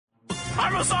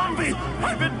I'm a zombie!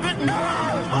 I've been bitten!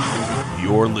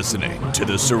 You're listening to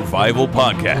the Survival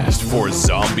Podcast for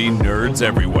zombie nerds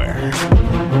everywhere.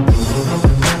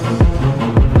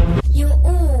 You're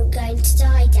all going to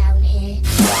die down here.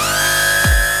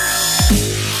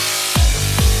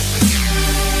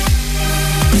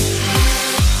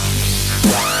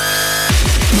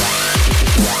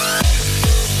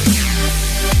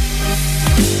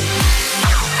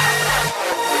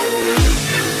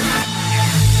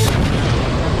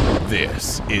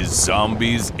 This is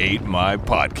Zombies Ate My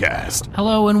Podcast.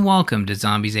 Hello and welcome to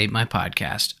Zombies Ate My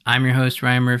Podcast. I'm your host,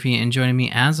 Ryan Murphy, and joining me,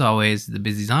 as always, the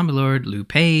busy zombie lord, Lou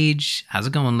Page. How's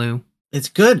it going, Lou? It's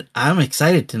good. I'm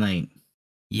excited tonight.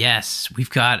 Yes, we've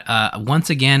got, once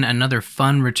again, another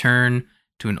fun return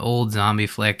to an old zombie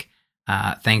flick,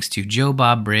 thanks to Joe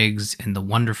Bob Briggs and the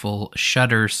wonderful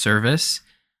Shudder service.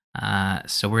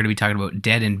 So we're going to be talking about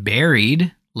Dead and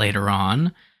Buried later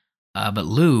on. But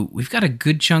Lou, we've got a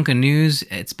good chunk of news.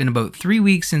 It's been about 3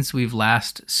 weeks since we've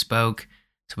last spoke,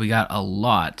 so we got a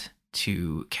lot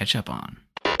to catch up on.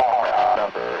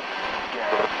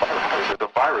 The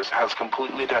virus has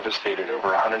completely devastated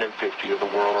over 150 of the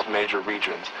world's major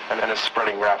regions and is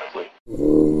spreading rapidly.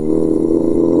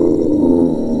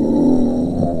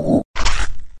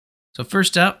 So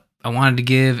first up, I wanted to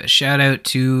give a shout out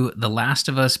to The Last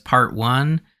of Us Part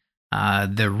 1.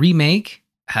 The remake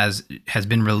has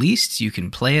been released. You can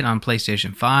play it on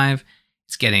PlayStation 5.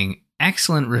 It's getting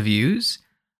excellent reviews.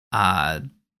 I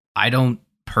don't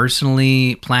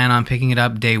personally plan on picking it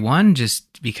up day one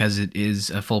just because it is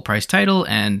a full price title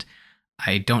and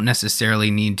I don't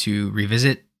necessarily need to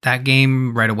revisit that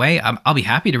game right away. I'll be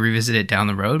happy to revisit it down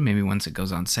the road, maybe once it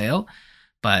goes on sale,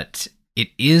 but it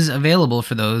is available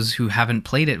for those who haven't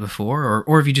played it before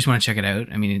or if you just want to check it out.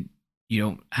 I mean, you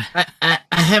don't... I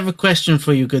have a question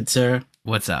for you, good sir.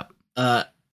 What's up?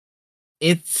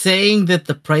 It's saying that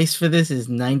the price for this is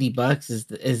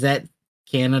 $90. Is that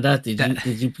Canada? Did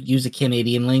you use a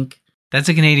Canadian link? That's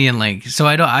a Canadian link. So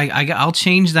I'll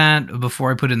change that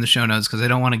before I put it in the show notes because I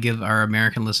don't want to give our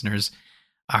American listeners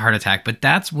a heart attack. But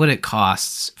that's what it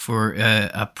costs for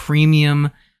a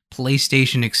premium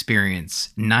PlayStation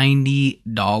experience,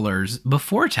 $90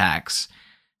 before tax.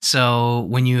 So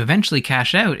when you eventually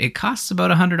cash out, it costs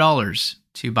about $100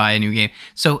 to buy a new game.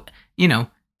 So, you know,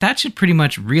 that should pretty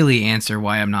much really answer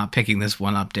why I'm not picking this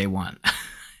one up day one.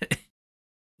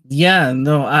 Yeah,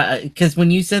 no, because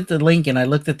when you sent the link and I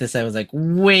looked at this, I was like,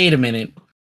 wait a minute.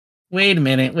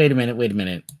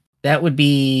 That would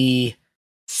be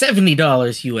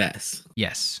 $70 US.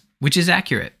 Yes, which is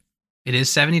accurate. It is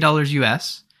 $70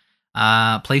 US.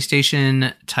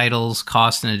 PlayStation titles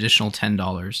cost an additional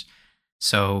 $10.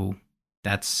 So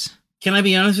that's... Can I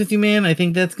be honest with you, man? I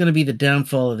think that's going to be the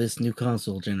downfall of this new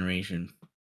console generation.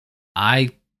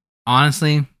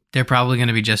 Honestly, they're probably going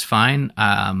to be just fine.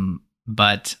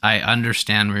 But I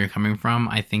understand where you're coming from.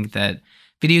 I think that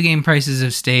video game prices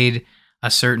have stayed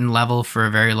a certain level for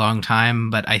a very long time,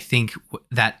 but I think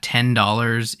that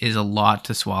 $10 is a lot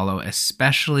to swallow,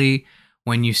 especially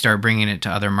when you start bringing it to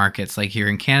other markets. Like here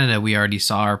in Canada, we already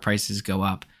saw our prices go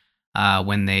up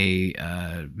when they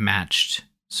matched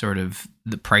sort of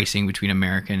the pricing between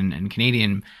American and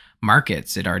Canadian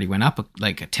markets. It already went up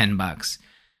like $10.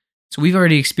 So we've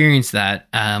already experienced that.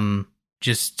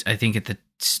 Just I think at the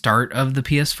start of the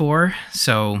PS4.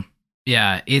 So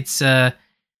yeah, it's I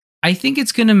think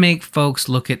it's going to make folks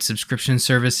look at subscription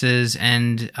services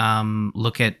and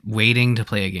look at waiting to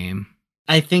play a game.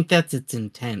 I think that's its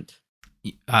intent.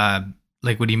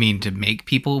 Like, what do you mean? To make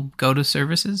people go to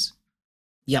services?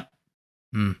 Yep.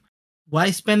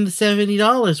 Why spend the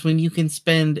 $70 when you can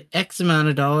spend X amount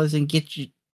of dollars and get you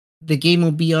the game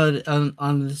will be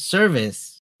on the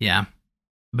service? Yeah.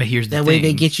 But here's the thing. That way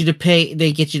they get you to pay.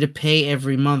 They get you to pay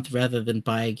every month rather than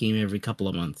buy a game every couple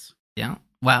of months. Yeah.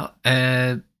 Well,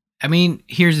 I mean,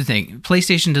 here's the thing.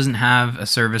 PlayStation doesn't have a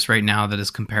service right now that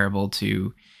is comparable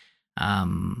to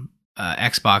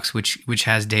Xbox, which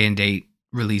has day and date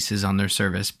releases on their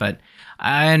service. But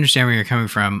I understand where you're coming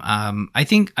from. I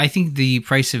think the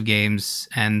price of games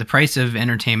and the price of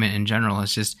entertainment in general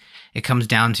is just, it comes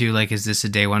down to like, is this a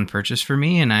day one purchase for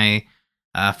me? And I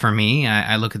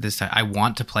look at this, I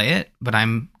want to play it, but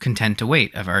I'm content to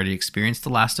wait. I've already experienced The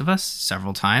Last of Us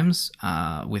several times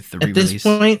with the re-release.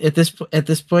 At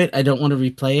this point, I don't want to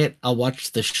replay it. I'll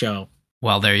watch the show.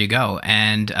 Well, there you go.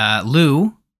 And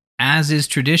Lou, as is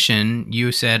tradition,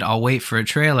 you said, I'll wait for a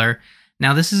trailer.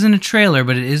 Now, this isn't a trailer,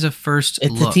 but it is a first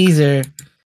look.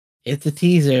 It's a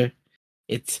teaser.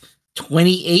 It's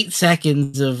 28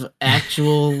 seconds of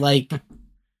actual, like...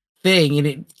 thing,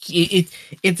 and it's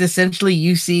essentially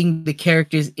you seeing the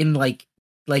characters in like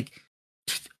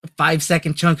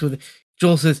 5-second chunks with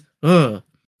Joel says, ugh.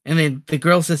 And then the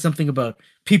girl says something about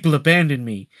people abandoned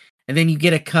me. And then you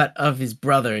get a cut of his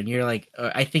brother, and you're like,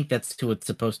 I think that's who it's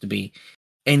supposed to be.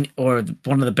 Or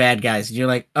one of the bad guys. And you're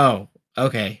like, oh,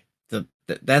 okay. So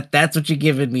that's what you're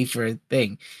giving me for a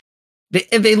thing.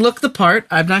 They look the part.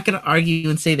 I'm not going to argue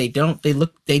and say they don't.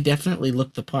 They definitely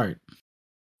look the part.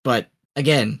 But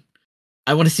again,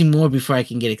 I want to see more before I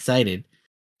can get excited.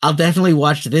 I'll definitely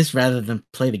watch this rather than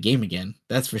play the game again.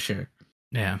 That's for sure.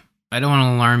 Yeah. I don't want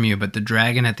to alarm you, but the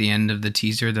dragon at the end of the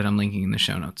teaser that I'm linking in the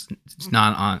show notes, it's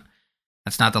not on.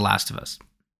 That's not The Last of Us.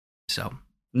 So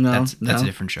that's a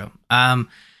different show.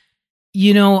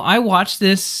 I watched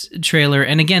this trailer,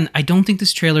 and again, I don't think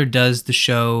this trailer does the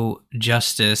show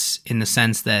justice in the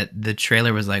sense that the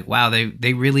trailer was like, wow,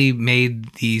 they really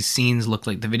made these scenes look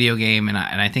like the video game, and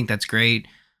I think that's great.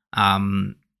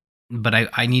 But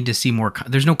I need to see more.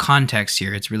 There's no context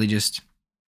here. It's really just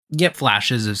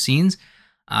flashes of scenes.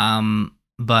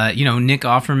 But Nick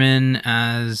Offerman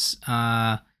as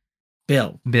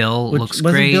Bill looks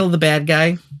wasn't great. Bill the bad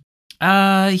guy?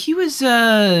 He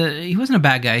wasn't a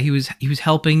bad guy. He was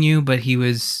helping you, but he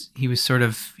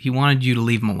wanted you to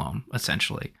leave him alone,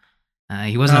 essentially.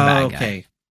 He wasn't a bad guy.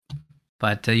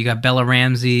 But you got Bella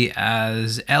Ramsey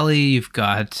as Ellie. You've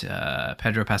got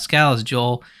Pedro Pascal as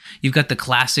Joel. You've got the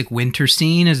classic winter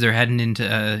scene as they're heading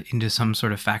into some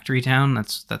sort of factory town.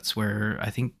 That's where I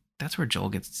think that's where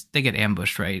Joel they get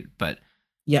ambushed, right? But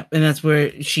yep, and that's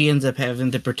where she ends up having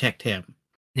to protect him.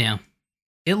 Yeah,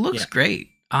 it looks great.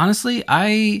 Honestly,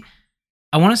 I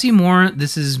want to see more.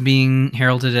 This is being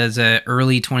heralded as a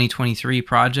early 2023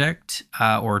 project,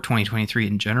 or 2023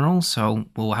 in general. So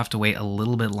we'll have to wait a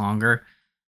little bit longer.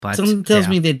 But something tells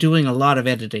me they're doing a lot of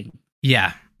editing.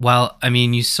 Yeah. Well, I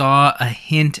mean, you saw a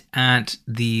hint at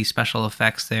the special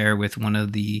effects there with one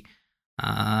of the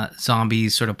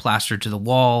zombies sort of plastered to the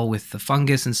wall with the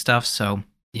fungus and stuff. So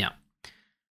yeah.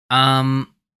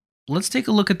 Let's take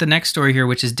a look at the next story here,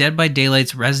 which is Dead by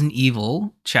Daylight's Resident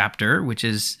Evil chapter, which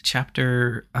is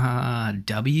chapter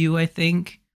W, I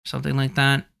think, something like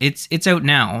that. It's out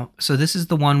now. So this is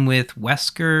the one with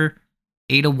Wesker,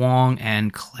 Ada Wong,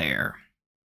 and Claire.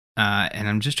 And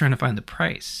I'm just trying to find the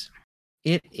price.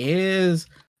 It is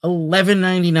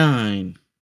 $11.99.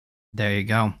 There you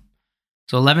go.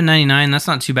 So $11.99. That's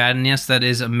not too bad. And yes, that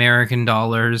is American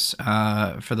dollars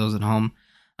for those at home.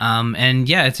 And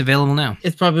yeah, it's available now.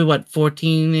 It's probably what,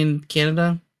 14 in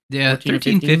Canada? Yeah,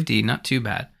 $13.50, not too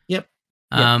bad. Yep.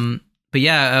 But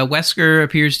yeah, Wesker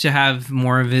appears to have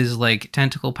more of his like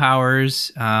tentacle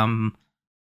powers. I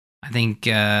think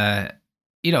as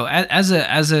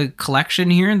a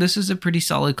collection here, this is a pretty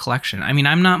solid collection. I mean,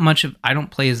 I don't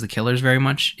play as the killers very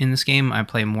much in this game. I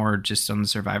play more just on the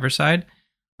survivor side.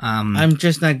 I'm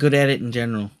just not good at it in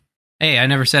general. Hey, I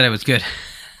never said I was good.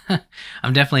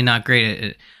 I'm definitely not great at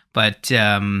it, but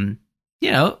Ada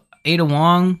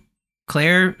Wong,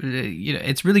 Claire,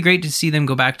 it's really great to see them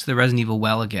go back to the Resident Evil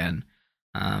well again.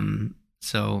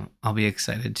 So I'll be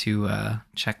excited to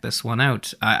check this one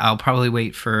out. I'll probably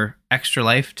wait for Extra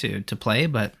Life to play,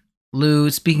 but Lou,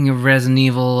 speaking of Resident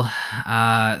Evil,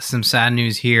 some sad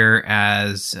news here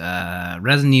as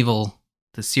Resident Evil,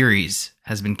 the series,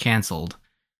 has been canceled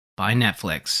by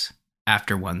Netflix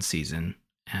after one season.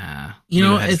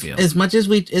 As much as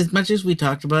we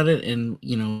talked about it, and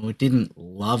didn't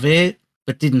love it,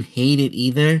 but didn't hate it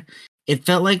either. It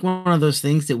felt like one of those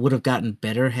things that would have gotten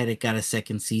better had it got a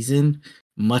second season,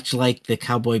 much like the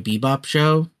Cowboy Bebop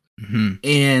show. Mm-hmm.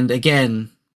 And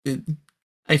again,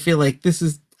 I feel like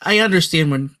I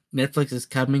understand where Netflix is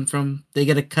coming from. They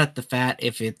got to cut the fat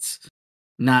if it's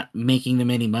not making them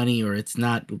any money or it's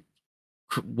not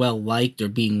well liked or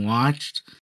being watched.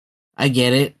 I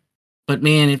get it. But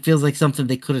man, it feels like something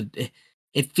they could have.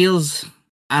 It feels,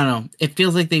 I don't know. It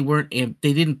feels like they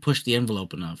didn't push the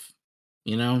envelope enough.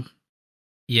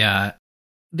 Yeah.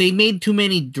 They made too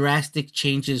many drastic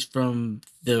changes from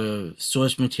the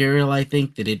source material, I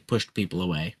think, that it pushed people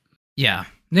away. Yeah.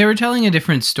 They were telling a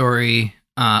different story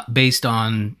based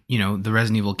on, the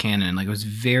Resident Evil canon. Like, it was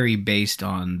very based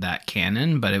on that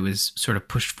canon, but it was sort of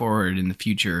pushed forward in the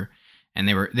future. And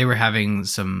they were having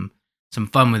some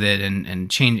fun with it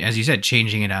and change, as you said,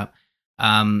 changing it up.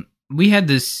 We had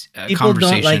this people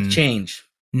conversation. Don't like change.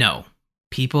 No,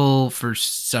 people for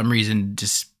some reason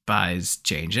despise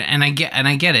change, and I get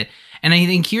it. And I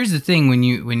think here's the thing: when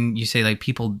you say like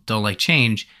people don't like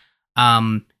change,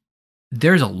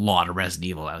 there's a lot of Resident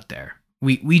Evil out there.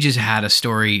 We just had a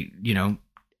story,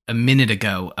 a minute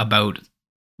ago about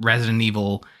Resident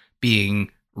Evil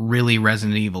being really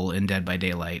Resident Evil in Dead by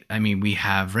Daylight. I mean, we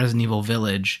have Resident Evil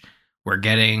Village. We're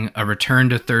getting a return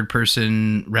to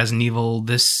third-person Resident Evil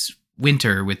this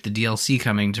winter with the DLC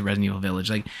coming to Resident Evil Village.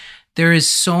 Like, there is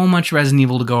so much Resident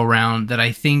Evil to go around that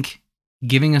I think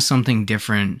giving us something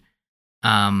different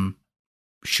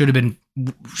should have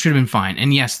been fine.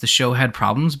 And yes, the show had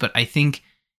problems, but I think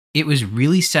it was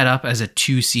really set up as a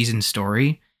 2-season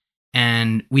story.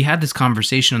 And we had this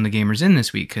conversation on the Gamers Inn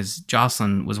this week because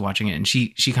Jocelyn was watching it, and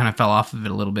she kind of fell off of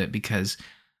it a little bit because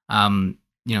some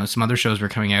other shows were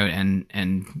coming out,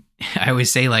 and I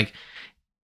always say, like,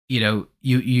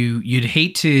 you'd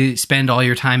hate to spend all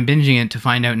your time binging it to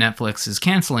find out Netflix is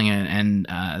canceling it, and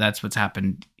that's what's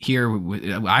happened here.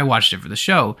 I watched it for the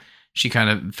show. She kind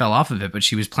of fell off of it, but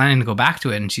she was planning to go back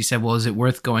to it, and she said, well, is it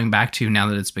worth going back to now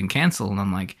that it's been canceled? And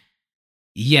I'm like,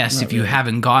 yes, not if you really.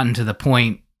 Haven't gotten to the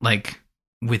point, like,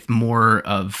 with more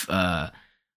of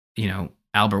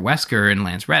Albert Wesker and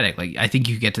Lance Reddick. Like, I think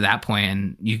you get to that point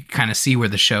and you kind of see where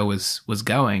the show was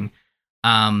going.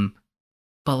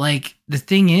 But like, the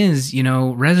thing is,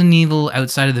 Resident Evil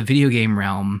outside of the video game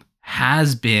realm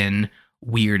has been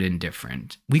weird and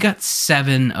different. We got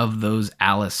 7 of those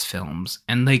Alice films,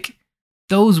 and like,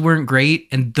 those weren't great,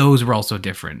 and those were also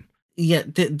different. Yeah,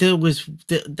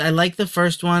 I liked the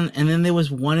first one, and then there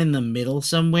was one in the middle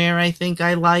somewhere I think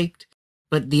I liked,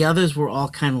 but the others were all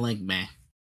kind of like meh.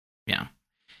 Yeah.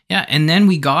 Yeah, and then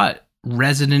we got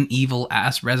Resident Evil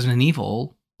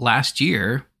last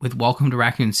year with Welcome to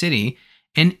Raccoon City,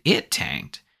 and it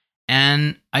tanked.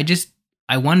 And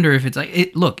I wonder if it's like,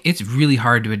 it's really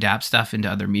hard to adapt stuff into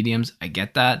other mediums. I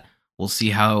get that. We'll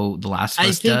see how The Last of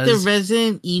Us does. I think the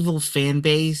Resident Evil fan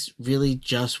base really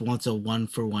just wants a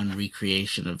 1-for-1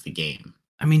 recreation of the game.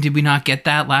 I mean, did we not get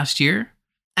that last year?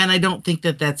 And I don't think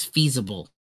that that's feasible.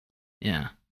 Yeah.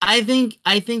 I think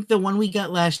the one we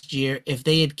got last year, if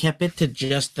they had kept it to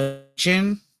just the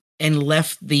action and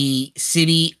left the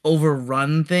city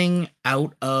overrun thing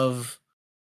out of,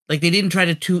 like, they didn't try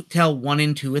to tell 1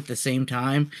 and 2 at the same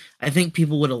time, I think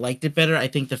people would have liked it better. I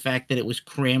think the fact that it was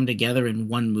crammed together in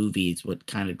one movie is what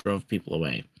kind of drove people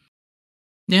away.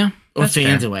 Yeah. Or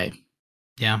fans away.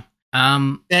 Yeah. A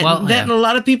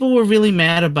lot of people were really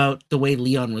mad about the way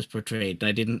Leon was portrayed.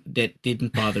 That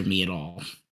didn't bother me at all.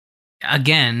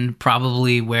 Again,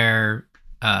 probably where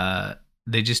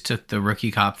they just took the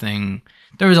rookie cop thing.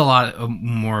 There was a lot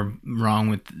more wrong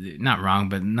with, not wrong,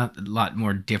 but not a lot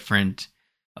more different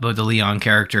about the Leon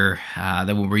character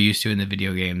than what we're used to in the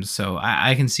video games. So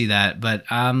I can see that. But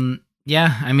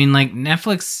yeah, I mean, like,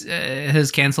 Netflix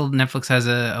has canceled. Netflix has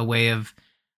a way of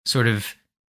sort of,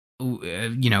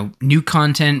 new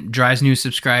content drives new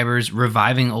subscribers,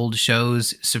 reviving old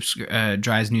shows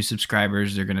drives new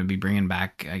subscribers. They're going to be bringing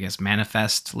back, I guess,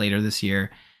 Manifest later this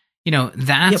year.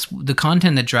 That's the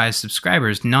content that drives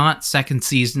subscribers, not second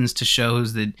seasons to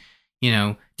shows that,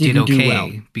 did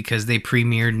okay because they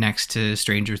premiered next to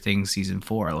Stranger Things season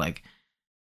 4. Like,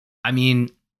 I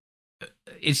mean,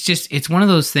 it's one of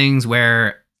those things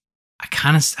where I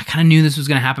kind of knew this was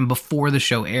going to happen before the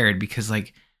show aired, because,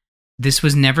 like, this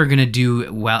was never going to do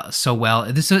so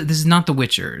well. This is not The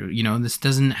Witcher. This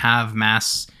doesn't have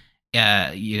mass.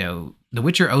 The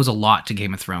Witcher owes a lot to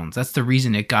Game of Thrones. That's the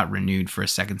reason it got renewed for a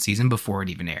second season before it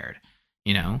even aired.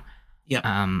 Yeah.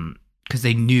 Because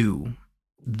they knew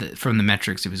from the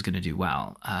metrics it was going to do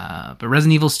well. But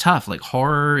Resident Evil's tough. Like,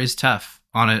 horror is tough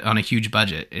on a huge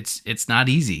budget. It's not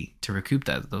easy to recoup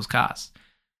those costs.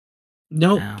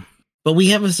 Nope. But we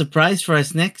have a surprise for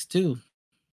us next too.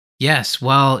 Yes,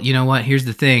 well, you know what? Here's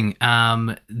the thing.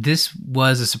 This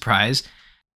was a surprise.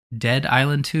 Dead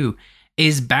Island 2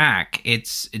 is back.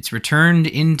 It's returned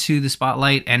into the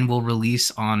spotlight and will release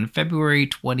on February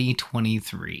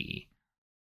 2023.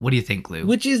 What do you think, Lou?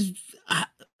 Which is,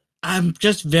 I'm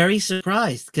just very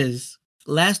surprised, because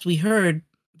last we heard,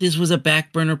 this was a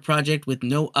back burner project with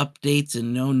no updates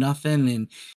and no nothing, and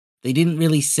they didn't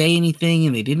really say anything,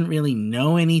 and they didn't really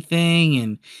know anything,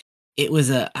 and it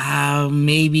was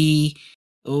maybe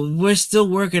we're still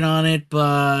working on it,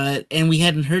 and we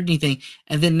hadn't heard anything.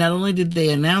 And then not only did they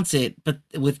announce it, but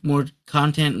with more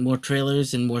content and more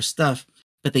trailers and more stuff,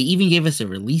 but they even gave us a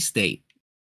release date.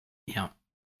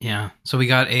 Yeah. So we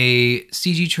got a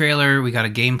CG trailer, we got a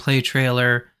gameplay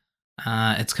trailer.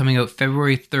 It's coming out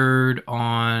February 3rd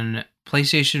on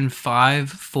PlayStation 5,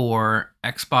 4,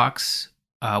 Xbox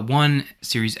One,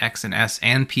 Series X and S,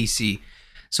 and PC.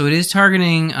 So it is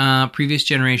targeting previous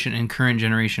generation and current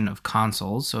generation of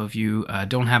consoles. So if you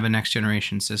don't have a next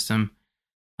generation system,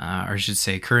 or I should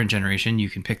say current generation, you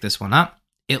can pick this one up.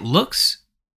 It looks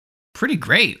pretty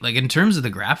great. Like, in terms of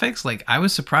the graphics, like, I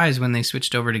was surprised when they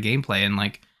switched over to gameplay, and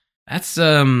like, that's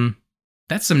some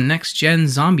next gen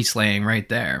zombie slaying right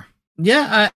there.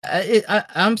 Yeah,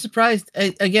 I'm surprised.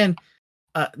 Again,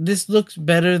 this looks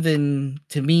better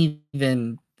to me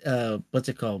than what's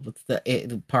it called? What's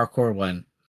the parkour one?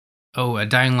 Oh, a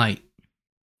Dying Light.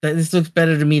 This looks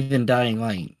better to me than Dying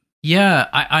Light. Yeah,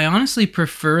 I honestly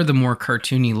prefer the more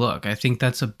cartoony look. I think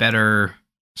that's a better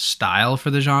style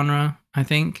for the genre, I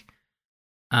think.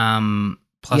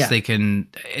 Plus they can,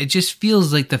 it just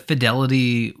feels like the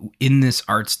fidelity in this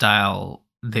art style,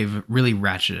 they've really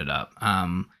ratcheted up.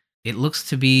 It looks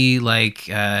to be like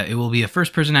it will be a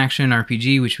first-person action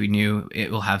RPG, which we knew. It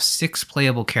will have 6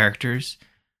 playable characters,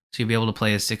 so you'll be able to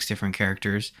play as 6 different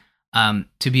characters.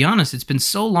 To be honest, it's been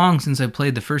so long since I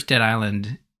played the first Dead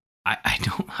Island.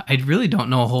 I really don't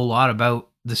know a whole lot about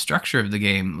the structure of the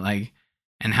game, like,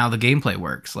 and how the gameplay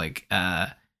works. Like,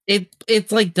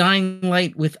 it's like Dying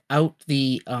Light without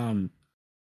the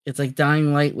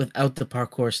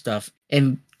parkour stuff,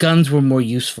 and guns were more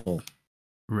useful.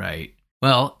 Right.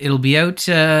 Well, it'll be out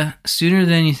sooner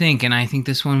than you think, and I think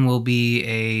this one will be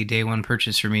a day one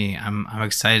purchase for me. I'm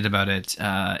excited about it.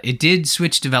 It did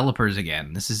switch developers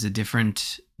again. This is a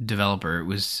different developer. It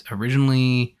was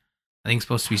originally, I think,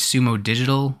 supposed to be Sumo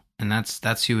Digital, and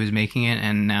that's who was making it,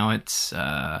 and now it's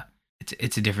a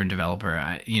different developer.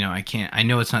 I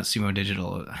know it's not Sumo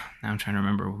Digital. Now I'm trying to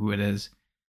remember who it is.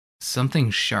 Something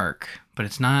Shark, but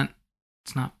it's not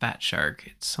Fat Shark.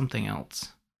 It's something else. I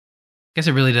guess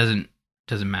it really doesn't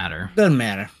matter. Doesn't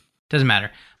matter.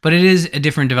 But it is a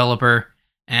different developer,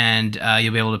 and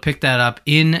you'll be able to pick that up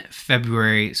in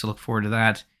February, so look forward to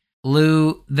that.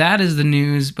 Lou, that is the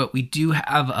news, but we do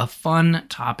have a fun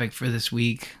topic for this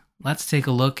week. Let's take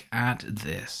a look at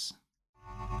this.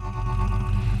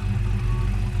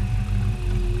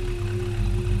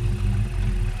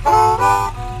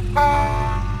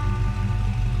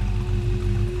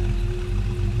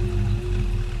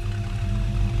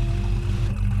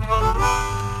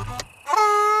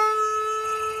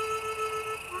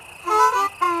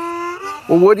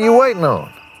 Well, what are you waiting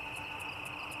on?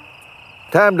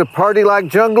 Time to party like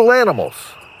jungle animals.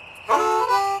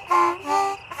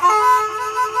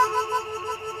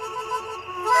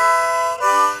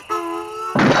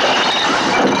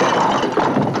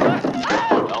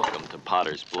 Welcome to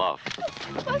Potter's Bluff.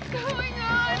 What's going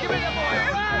on? Give me the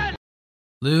boy, run!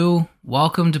 Lou,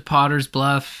 welcome to Potter's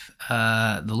Bluff,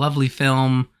 the lovely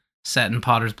film set in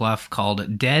Potter's Bluff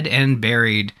called Dead and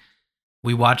Buried.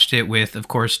 We watched it with, of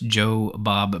course, Joe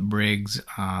Bob Briggs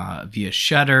via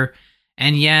Shudder.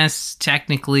 And yes,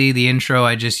 technically the intro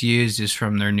I just used is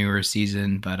from their newer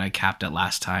season, but I capped it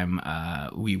last time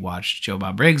we watched Joe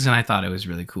Bob Briggs, and I thought it was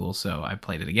really cool, so I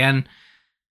played it again.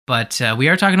 But we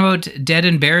are talking about Dead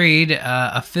and Buried,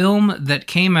 a film that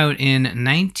came out in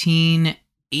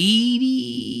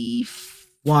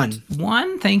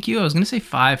 1981. Thank you. I was going to say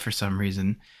 5 for some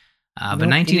reason. But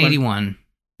 1981.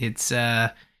 It's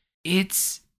not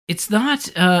it's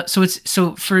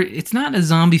not a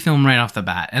zombie film right off the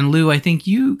bat. And Lou, I think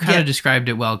you kind of described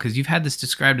it well, because you've had this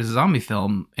described as a zombie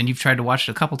film and you've tried to watch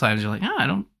it a couple times. You're like, I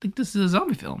don't think this is a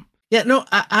zombie film. Yeah, no,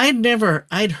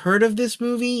 I'd heard of this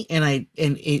movie, and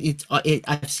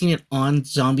I've seen it on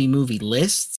zombie movie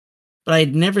lists, but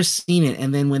I'd never seen it.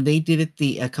 And then when they did it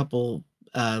a couple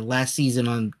last season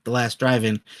on The Last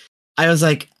Drive-In, I was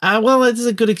like, well, this is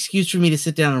a good excuse for me to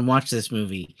sit down and watch this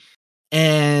movie.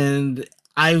 And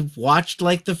I watched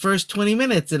like the first 20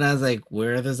 minutes, and I was like,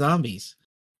 where are the zombies?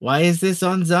 Why is this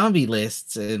on zombie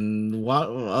lists? And what?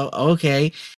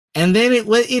 Okay. And then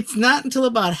it's not until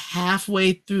about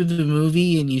halfway through the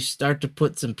movie and you start to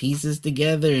put some pieces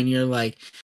together and you're like,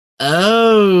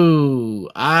 oh,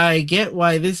 I get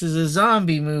why this is a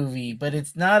zombie movie, but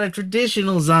it's not a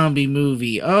traditional zombie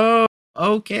movie. Oh,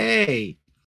 okay.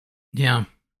 Yeah.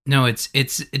 No, it's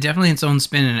definitely its own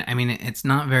spin, and I mean, it's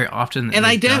not very often that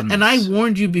I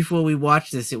warned you before we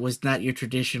watched this, it was not your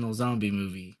traditional zombie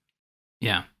movie.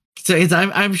 Yeah. So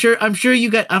I'm sure you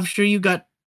got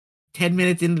 10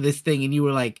 minutes into this thing and you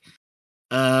were like,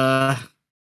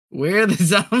 where are the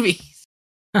zombies?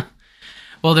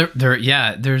 Well,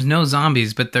 there's no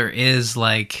zombies, but there is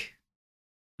like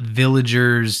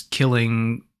villagers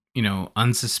killing,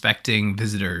 unsuspecting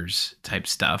visitors type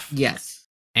stuff. Yes.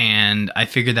 And I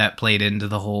figured that played into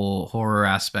the whole horror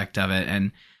aspect of it.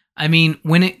 And I mean,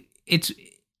 when it's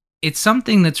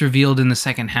something that's revealed in the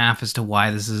second half as to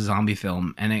why this is a zombie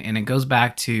film, and it goes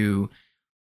back to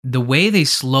the way they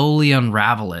slowly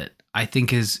unravel it. I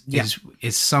think is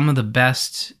some of the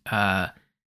best.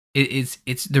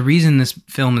 It's the reason this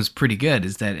film is pretty good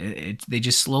is that they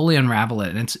just slowly unravel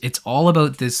it, and it's all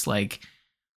about this like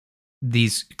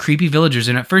these creepy villagers.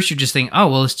 And at first you're just thinking, oh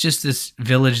well, it's just this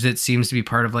village that seems to be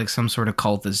part of like some sort of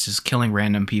cult that's just killing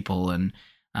random people, and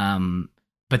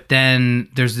But then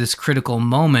there's this critical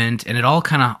moment, and it all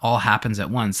happens at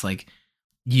once. Like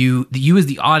you as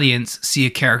the audience see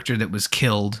a character that was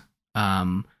killed,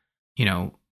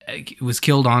 it was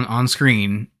killed on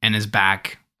screen and is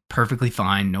back perfectly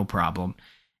fine, no problem.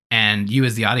 And you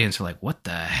as the audience are like, what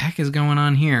the heck is going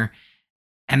on here?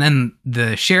 And then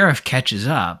the sheriff catches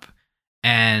up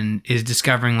and is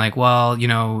discovering like, well,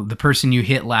 the person you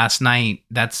hit last night,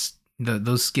 that's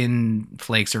those skin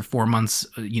flakes are 4 months,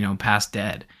 past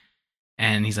dead.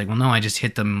 And he's like, well, no, I just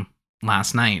hit them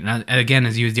last night. And again,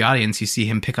 as you as the audience, you see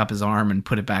him pick up his arm and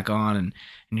put it back on. And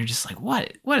you're just like,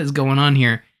 what is going on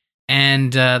here?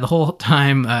 And the whole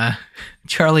time,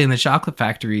 Charlie and the Chocolate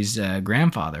Factory's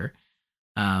grandfather,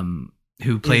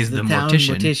 who plays the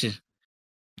mortician,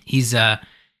 he's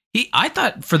I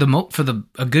thought for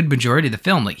a good majority of the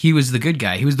film, like he was the good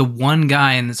guy. He was the one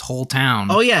guy in this whole town.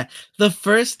 Oh yeah, the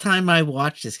first time I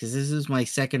watched this, because this is my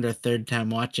second or third time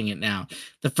watching it now.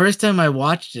 The first time I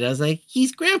watched it, I was like,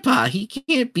 he's Grandpa. He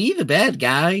can't be the bad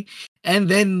guy. And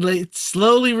then it's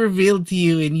slowly revealed to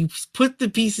you, and you put the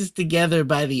pieces together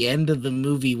by the end of the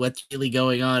movie, what's really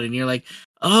going on, and you're like,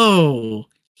 oh,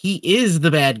 he is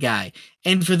the bad guy.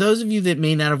 And for those of you that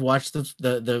may not have watched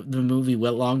the movie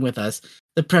along with us,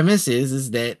 the premise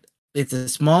is that it's a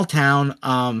small town.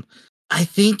 I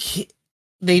think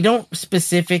they don't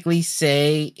specifically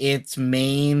say it's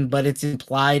Maine, but it's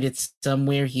implied it's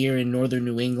somewhere here in northern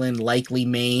New England, likely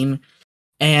Maine.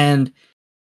 And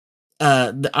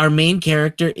our main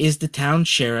character is the town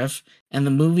sheriff, and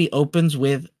the movie opens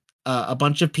with a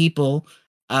bunch of people.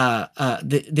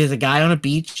 There's a guy on a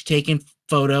beach taking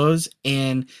photos,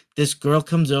 and this girl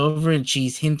comes over and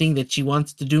she's hinting that she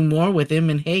wants to do more with him,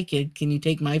 and hey, can you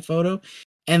take my photo?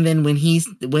 And then when he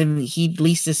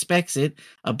least suspects it,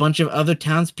 a bunch of other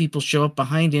townspeople show up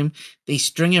behind him. They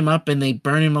string him up and they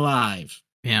burn him alive.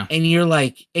 Yeah. And you're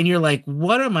like,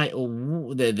 what am I?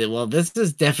 Well, this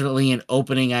is definitely an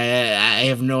opening. I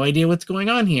have no idea what's going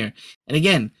on here. And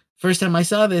again, first time I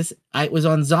saw this, it was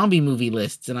on zombie movie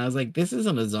lists, and I was like, this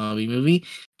isn't a zombie movie.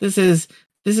 This is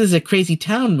a crazy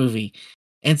town movie.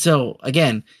 And so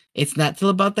again, it's not till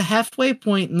about the halfway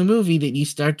point in the movie that you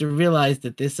start to realize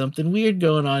that there's something weird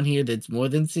going on here that's more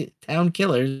than town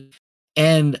killers.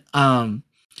 And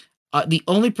the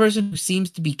only person who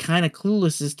seems to be kind of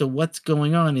clueless as to what's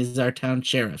going on is our town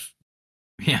sheriff.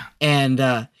 Yeah.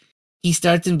 And he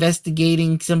starts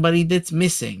investigating somebody that's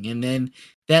missing, and then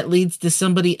that leads to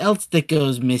somebody else that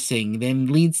goes missing, then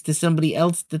leads to somebody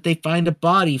else that they find a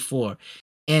body for.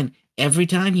 And every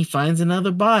time he finds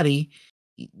another body,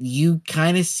 you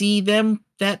kind of see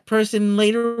that person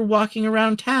later walking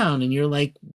around town, and you're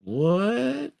like,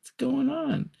 what's going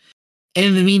on? And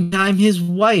in the meantime, his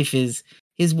wife is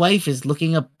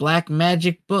looking up black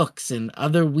magic books and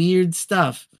other weird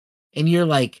stuff. And you're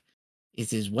like,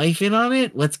 is his wife in on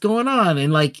it? What's going on?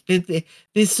 And like,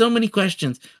 there's so many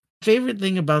questions. Favorite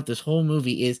thing about this whole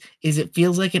movie is it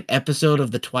feels like an episode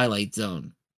of The Twilight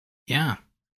Zone. Yeah.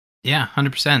 Yeah,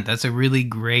 100%. That's a really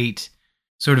great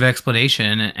sort of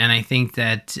explanation. And I think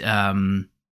that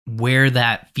where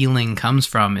that feeling comes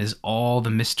from is all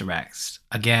the misdirects.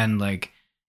 Again, like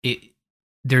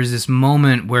there's this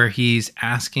moment where he's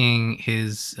asking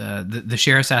the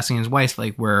sheriff's asking his wife,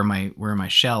 like, where are my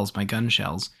shells, my gun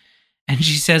shells? And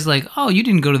she says like, oh, you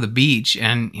didn't go to the beach.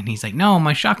 And he's like, no,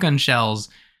 my shotgun shells.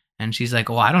 And she's like,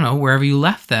 well, I don't know, wherever you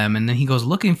left them. And then he goes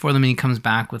looking for them, and he comes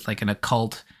back with like an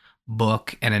occult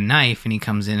book and a knife, and he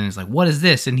comes in and is like, what is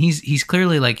this? And he's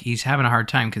clearly like, he's having a hard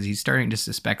time because he's starting to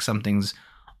suspect something's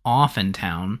off in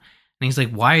town. And he's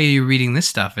like, why are you reading this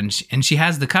stuff? And she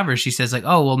has the cover. She says like,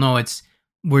 oh, well, no,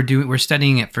 we're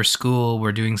studying it for school.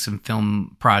 We're doing some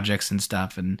film projects and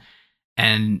stuff.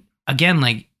 And again,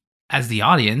 like, as the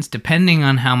audience, depending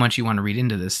on how much you want to read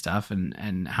into this stuff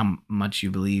and how much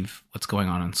you believe what's going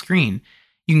on screen,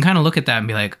 you can kind of look at that and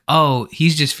be like, oh,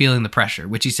 he's just feeling the pressure,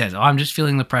 which he says, oh, I'm just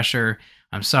feeling the pressure.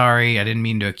 I'm sorry. I didn't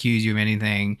mean to accuse you of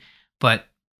anything. But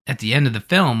at the end of the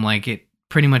film, like, it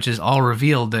pretty much is all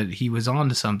revealed that he was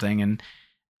onto something. And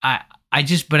I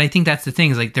think that's the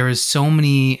thing, is like, there is so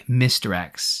many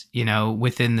misdirects,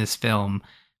 within this film,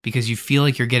 because you feel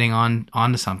like you're getting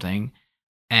onto something,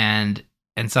 and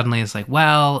suddenly it's like,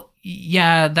 well,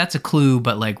 yeah, that's a clue,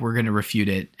 but like, we're going to refute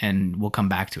it and we'll come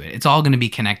back to it. It's all going to be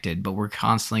connected, but we're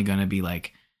constantly going to be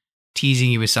like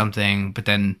teasing you with something, but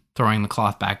then throwing the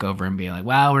cloth back over and being like,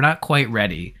 well, we're not quite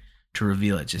ready to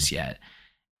reveal it just yet.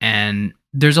 And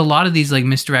there's a lot of these like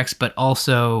misdirects, but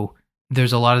also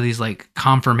there's a lot of these like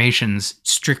confirmations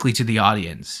strictly to the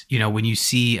audience. When you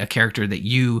see a character that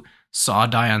you saw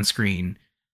die on screen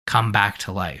come back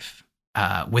to life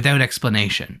without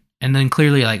explanation. And then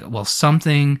clearly like, well,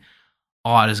 something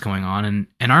odd is going on.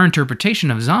 And our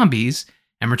interpretation of zombies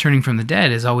and returning from the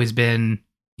dead has always been,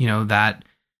 you know, that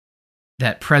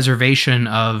preservation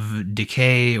of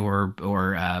decay or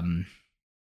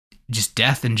just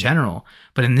death in general.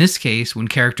 But in this case, when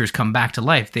characters come back to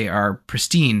life, they are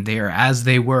pristine. They are as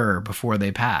they were before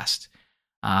they passed.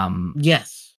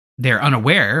 Yes. They're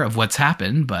unaware of what's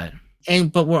happened, but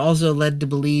we're also led to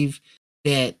believe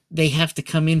that they have to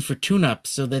come in for tune-ups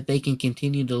so that they can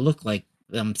continue to look like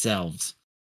themselves.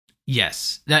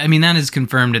 Yes. I mean, that is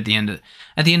confirmed at the end of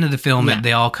the film. Yeah.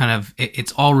 They all kind of,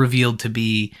 it's all revealed to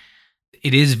be,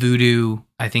 it is voodoo.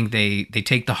 I think they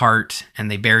take the heart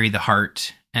and they bury the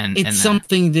heart. And it's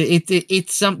something that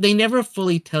it's something they never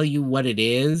fully tell you what it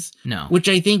is. No, which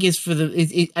I think is for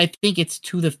the. I think it's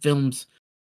to the film's,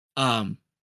 not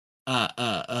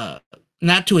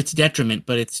to its detriment,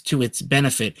 but it's to its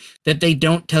benefit that they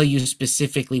don't tell you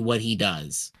specifically what he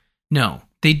does. No,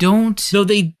 they don't. Though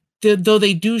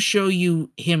they do show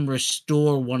you him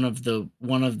restore one of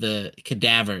the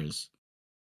cadavers.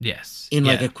 Yes, in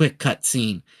like a quick cut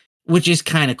scene, which is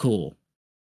kind of cool.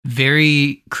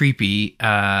 Very creepy,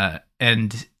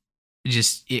 and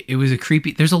just it was a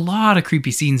creepy. There's a lot of creepy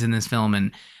scenes in this film,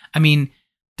 and I mean,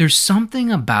 there's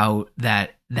something about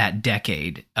that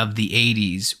decade of the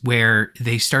 80s where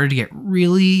they started to get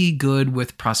really good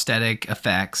with prosthetic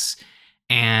effects,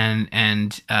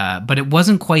 but it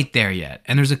wasn't quite there yet.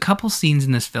 And there's a couple scenes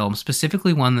in this film,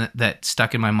 specifically one that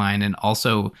stuck in my mind, and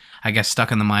also I guess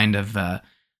stuck in the mind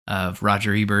of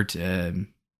Roger Ebert.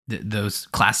 Those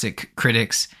classic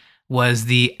critics, was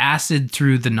the acid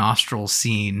through the nostril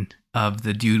scene of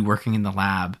the dude working in the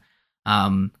lab.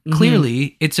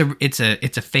 Clearly it's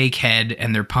a fake head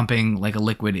and they're pumping like a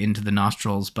liquid into the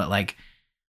nostrils. But like,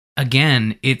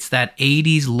 again, it's that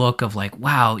 80s look of like,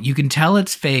 wow, you can tell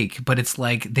it's fake, but it's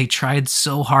like they tried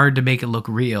so hard to make it look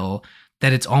real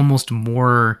that it's almost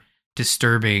more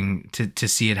disturbing to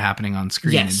see it happening on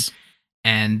screen. Yes.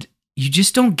 And you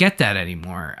just don't get that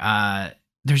anymore.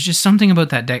 There's just something about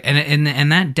that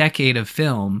and that decade of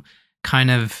film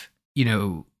kind of, you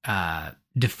know,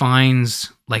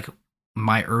 defines like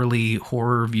my early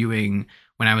horror viewing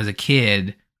when I was a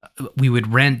kid. We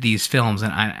would rent these films,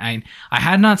 and I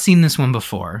had not seen this one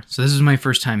before, so this was my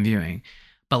first time viewing.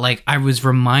 But like, I was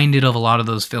reminded of a lot of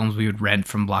those films we would rent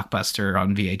from Blockbuster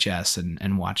on VHS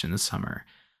and watch in the summer.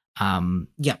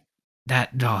 Yeah.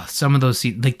 Some of those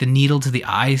scenes, like the needle to the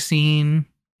eye scene,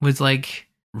 was like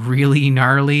really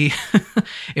gnarly.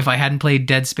 If I hadn't played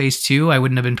Dead Space 2, I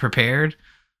wouldn't have been prepared.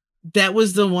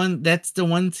 That's the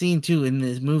one scene too in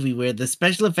this movie where the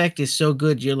special effect is so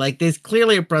good. You're like, there's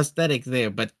clearly a prosthetic there,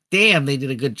 but damn, they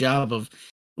did a good job of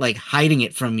like hiding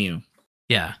it from you.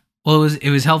 Yeah. Well, it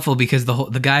was helpful because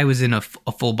the guy was in a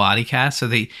full body cast, so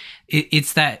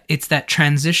it's that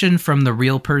transition from the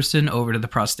real person over to the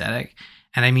prosthetic,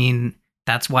 and I mean,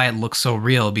 that's why it looks so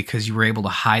real, because you were able to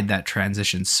hide that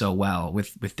transition so well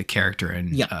with the character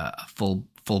and a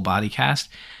full body cast.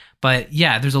 But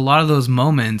yeah, there's a lot of those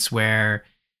moments where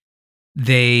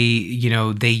they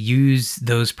use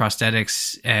those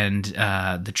prosthetics and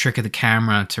the trick of the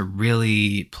camera to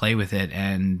really play with it.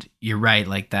 And you're right,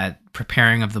 like that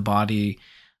preparing of the body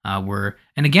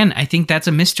and again, I think that's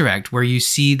a misdirect where you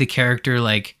see the character,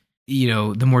 like, you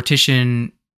know, the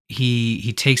mortician,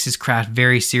 he takes his craft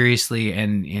very seriously,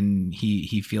 and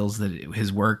he feels that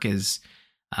his work is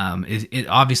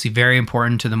obviously very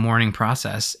important to the mourning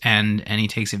process, and he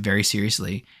takes it very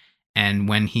seriously. And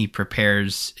when he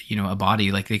prepares, you know, a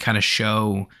body, like they kind of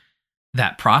show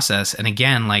that process, and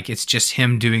again, like it's just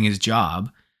him doing his job.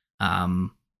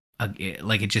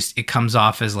 Like it comes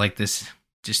off as like this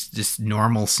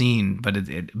normal scene, but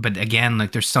but again,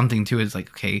 like there's something to it. It's like,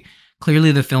 okay,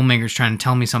 clearly the filmmaker's trying to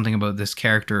tell me something about this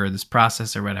character or this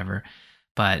process or whatever.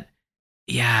 But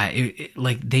yeah,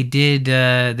 like they did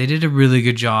a really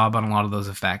good job on a lot of those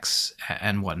effects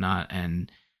and whatnot.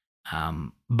 And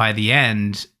by the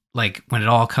end, like when it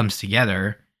all comes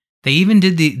together, they even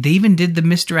did the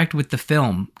misdirect with the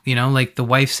film. You know, like the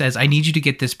wife says, "I need you to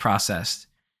get this processed.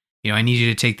 You know, I need you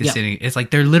to take this in." It's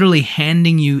like they're literally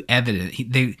handing you evidence.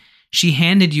 She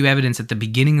handed you evidence at the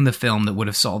beginning of the film that would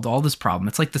have solved all this problem.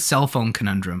 It's like the cell phone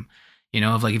conundrum, you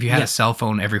know, of like if you had a cell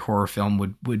phone, every horror film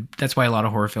would. That's why a lot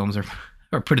of horror films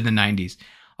are put in the 90s.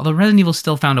 Although Resident Evil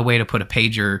still found a way to put a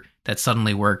pager that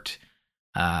suddenly worked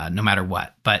no matter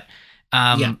what. But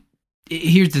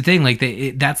here's the thing, like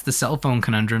that's the cell phone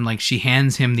conundrum. Like she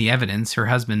hands him the evidence, her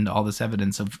husband, all this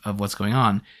evidence of what's going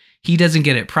on. He doesn't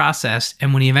get it processed,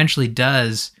 and when he eventually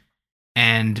does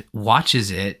and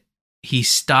watches it, he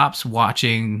stops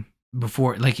watching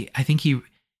before, like I think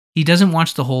he doesn't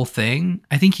watch the whole thing.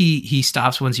 I think he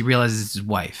stops once he realizes it's his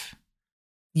wife.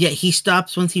 Yeah, he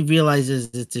stops once he realizes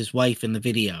it's his wife in the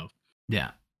video.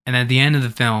 Yeah. And at the end of the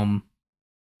film,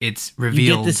 it's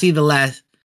revealed. You get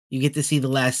to see the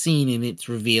last scene, and it's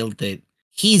revealed that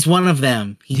he's one of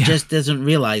them. He just doesn't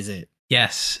realize it.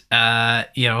 Yes.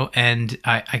 And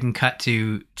I can cut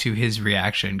to his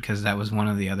reaction, because that was one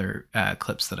of the other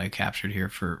clips that I captured here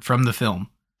from the film.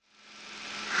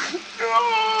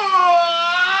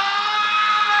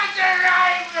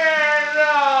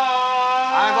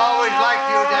 I've always liked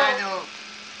you, Daniel.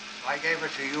 I gave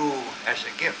it to you as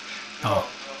a gift. Oh,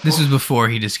 this was before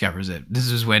he discovers it.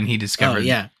 This was when he discovered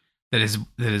that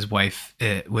his wife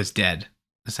was dead,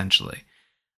 essentially.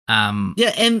 And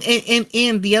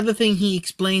the other thing he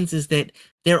explains is that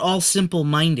they're all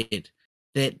simple-minded.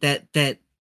 That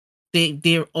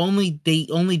they only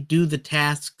do the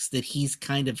tasks that he's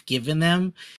kind of given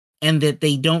them, and that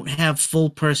they don't have full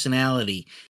personality.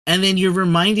 And then you're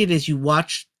reminded as you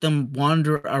watch them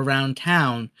wander around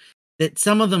town that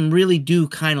some of them really do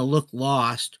kind of look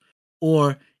lost.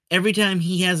 Or every time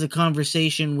he has a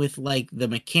conversation with like the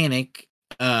mechanic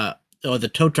or the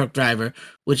tow truck driver,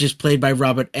 which is played by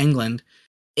Robert Englund,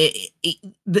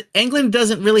 Englund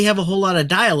doesn't really have a whole lot of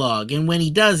dialogue. And when he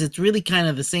does, it's really kind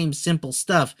of the same simple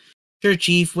stuff. Sure,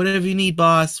 chief, whatever you need,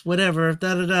 boss, whatever,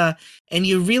 da-da-da. And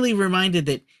you're really reminded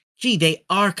that, gee, they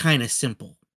are kind of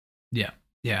simple. Yeah.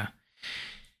 Yeah.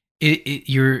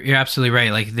 You're absolutely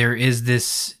right. Like, there is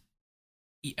this,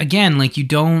 again, like you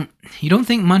don't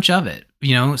think much of it,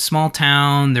 small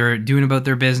town, they're doing about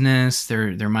their business.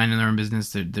 They're minding their own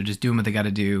business. They're just doing what they got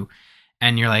to do.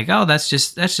 And you're like, oh, that's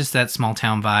just that small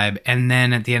town vibe. And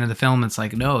then at the end of the film, it's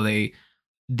like, no, they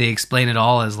explain it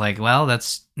all as like, well,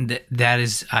 that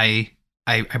is, I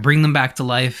bring them back to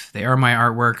life. They are my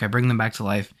artwork. I bring them back to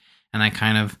life. And I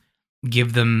kind of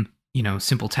give them,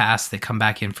 simple tasks that come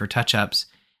back in for touch-ups.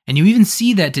 And you even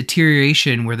see that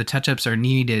deterioration where the touch-ups are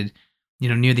needed,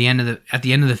 near the end of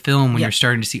the film, when you're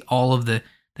starting to see all of the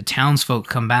townsfolk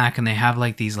come back, and they have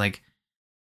like these like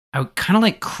kind of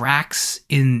like cracks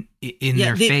in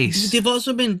their face. They've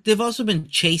also been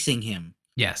chasing him.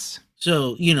 Yes.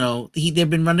 So, they've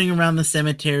been running around the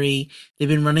cemetery. They've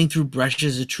been running through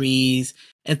brushes of trees.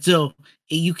 And so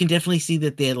you can definitely see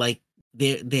that they're like,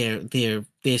 their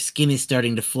skin is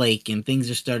starting to flake and things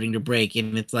are starting to break.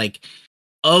 And it's like,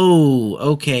 oh,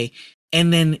 okay.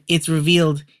 And then it's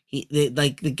revealed,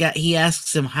 the guy, he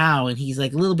asks him how, and he's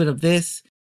like, a little bit of this.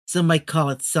 Some might call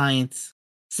it science.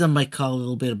 Some might call it a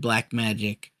little bit of black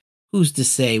magic. Who's to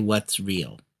say what's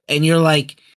real? And you're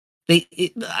like,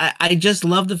 I just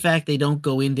love the fact they don't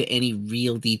go into any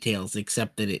real details,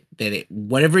 except that it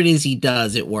whatever it is he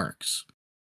does, it works.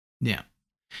 Yeah.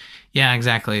 Yeah,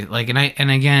 exactly. Like,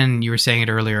 and again, you were saying it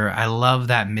earlier, I love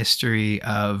that mystery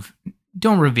of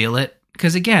don't reveal it.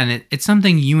 Because again, it's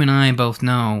something you and I both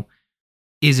know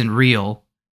isn't real,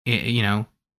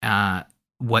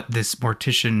 what this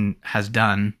mortician has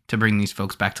done to bring these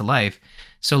folks back to life.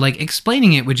 So like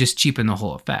explaining it would just cheapen the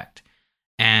whole effect.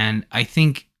 And I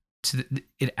think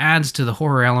it adds to the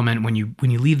horror element when you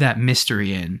leave that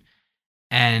mystery in.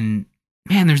 And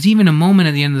man, there's even a moment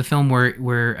at the end of the film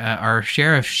where our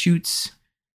sheriff shoots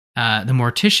the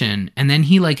mortician, and then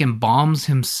he like embalms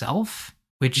himself,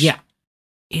 which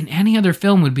in any other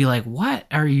film would be like, what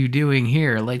are you doing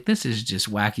here? Like, this is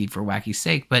just wacky for wacky's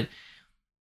sake. But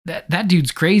that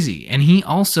dude's crazy. And he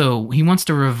wants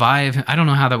to revive. I don't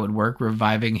know how that would work,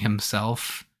 reviving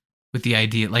himself with the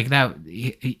idea like that.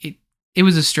 It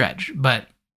was a stretch, but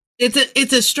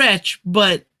it's a stretch,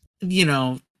 but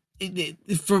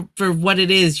for what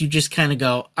it is, you just kind of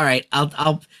go, all right,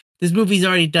 I'll this movie's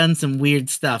already done some weird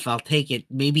stuff. I'll take it.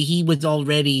 Maybe he was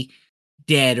already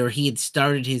dead, or he had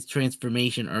started his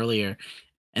transformation earlier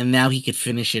and now he could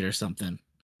finish it or something.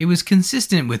 It was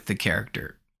consistent with the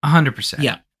character 100%.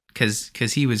 Yeah. Cause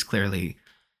he was clearly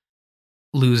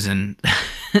losing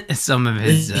some of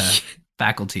his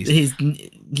faculties.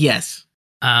 Yes.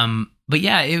 But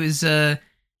yeah, it was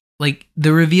like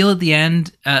the reveal at the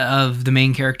end of the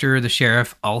main character, the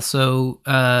sheriff, also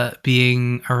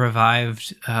being a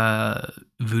revived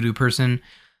voodoo person.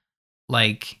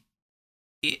 Like,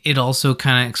 it also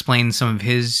kind of explains some of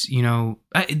his,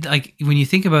 like when you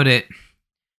think about it,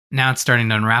 now it's starting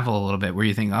to unravel a little bit, where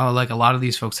you think, oh, like a lot of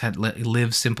these folks had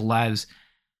lived simple lives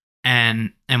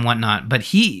and whatnot. But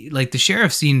the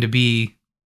sheriff seemed to be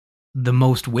the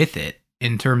most with it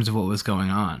in terms of what was going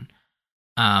on.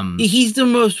 He's the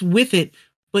most with it,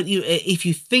 but if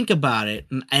you think about it,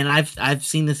 and I've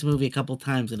seen this movie a couple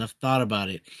times and I've thought about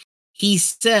it, he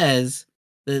says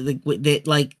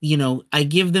that I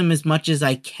give them as much as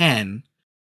I can,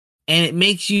 and it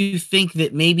makes you think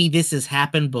that maybe this has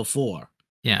happened before.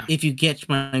 Yeah. If you get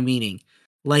my meaning,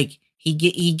 like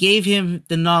he gave him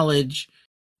the knowledge,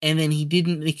 and then he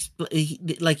didn't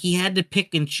like he had to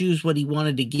pick and choose what he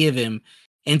wanted to give him,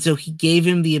 and so he gave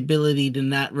him the ability to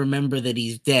not remember that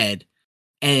he's dead,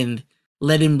 and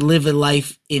let him live a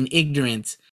life in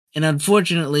ignorance. And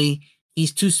unfortunately,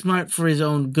 he's too smart for his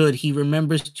own good. He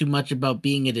remembers too much about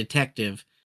being a detective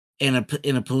and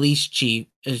a police chief,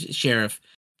 sheriff,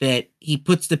 that he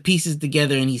puts the pieces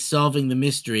together and he's solving the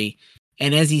mystery.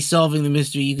 And as he's solving the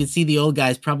mystery, you can see the old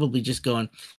guy's probably just going,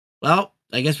 well,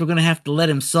 I guess we're going to have to let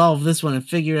him solve this one and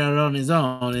figure it out on his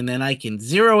own. And then I can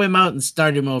zero him out and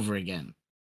start him over again.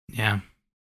 Yeah.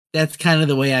 That's kind of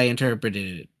the way I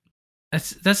interpreted it.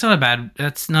 That's not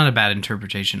a bad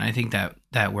interpretation. I think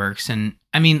that works. And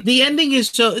I mean, the ending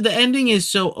is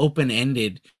so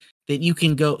open-ended that you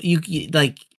can go,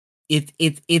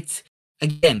 it's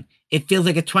again, it feels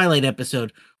like a Twilight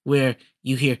episode where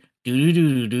you hear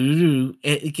do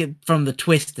from the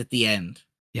twist at the end.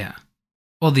 Yeah.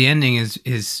 Well, the ending is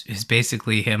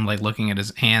basically him like looking at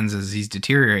his hands as he's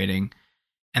deteriorating,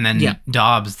 and then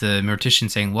Dobbs, the mortician,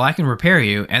 saying, "Well, I can repair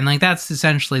you," and like that's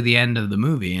essentially the end of the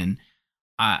movie. And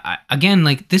I again,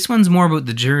 like this one's more about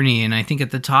the journey, and I think at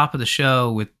the top of the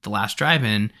show with The Last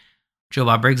Drive-In, Joe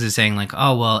Bob Briggs is saying like,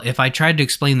 "Oh well, if I tried to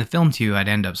explain the film to you, I'd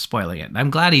end up spoiling it."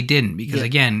 I'm glad he didn't, because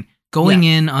again, going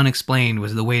in unexplained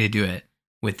was the way to do it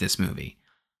with this movie.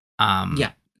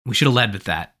 We should have led with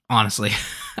that, honestly,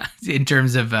 in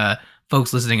terms of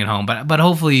folks listening at home. But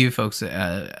hopefully you folks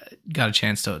got a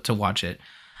chance to watch it.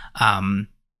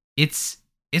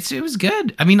 It was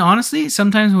good. I mean, honestly,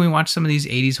 sometimes when we watch some of these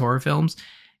 80s horror films,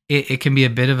 it can be a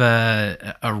bit of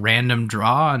a random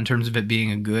draw in terms of it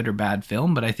being a good or bad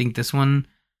film. But I think this one,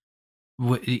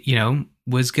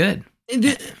 was good.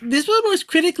 This one was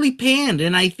critically panned,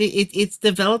 and I think it's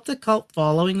developed a cult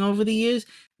following over the years.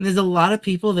 And there's a lot of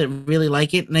people that really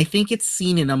like it, and I think it's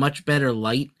seen in a much better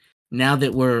light now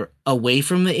that we're away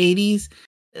from the 80s.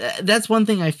 That's one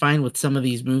thing I find with some of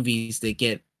these movies that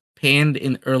get panned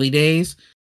in early days.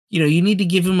 You need to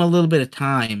give them a little bit of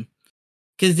time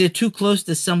because they're too close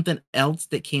to something else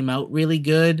that came out really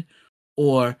good,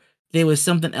 or there was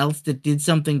something else that did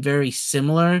something very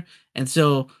similar. And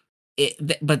so,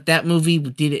 but that movie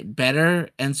did it better.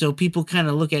 And so people kind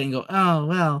of look at it and go, oh,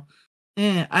 well,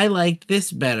 I liked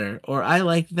this better, or I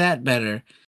liked that better.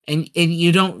 And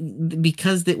you don't,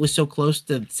 because it was so close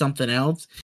to something else,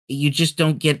 you just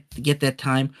don't get that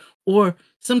time. Or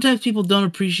sometimes people don't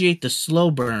appreciate the slow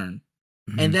burn.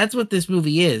 And that's what this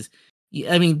movie is.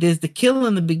 I mean, there's the kill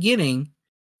in the beginning,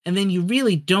 and then you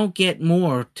really don't get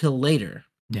more till later.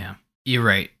 Yeah, you're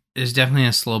right. There's definitely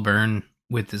a slow burn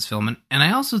with this film. And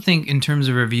I also think in terms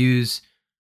of reviews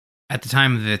at the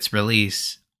time of its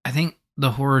release, I think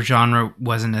the horror genre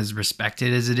wasn't as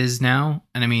respected as it is now.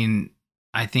 And I mean,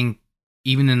 I think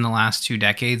even in the last 2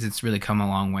 decades, it's really come a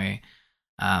long way.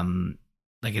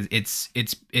 Like it's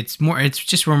just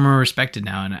more respected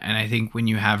now. And I think when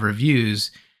you have reviews,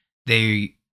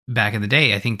 back in the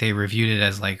day, I think they reviewed it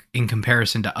as like in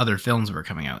comparison to other films that were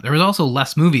coming out. There was also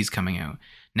less movies coming out.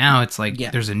 Now it's like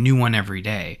there's a new one every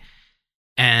day.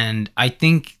 And I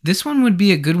think this one would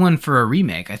be a good one for a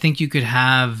remake. I think you could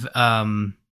have,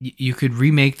 you could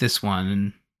remake this one.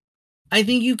 And I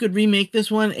think you could remake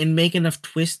this one and make enough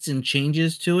twists and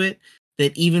changes to it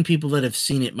that even people that have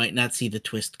seen it might not see the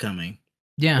twist coming.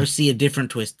 Yeah. Or see a different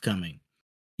twist coming.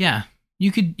 Yeah.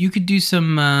 You could do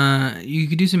some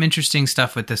interesting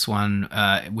stuff with this one,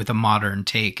 with a modern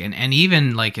take. And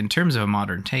even like in terms of a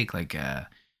modern take, like, I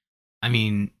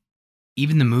mean,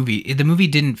 even the movie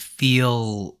didn't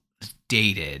feel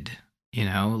dated,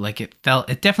 like it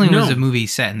definitely was a movie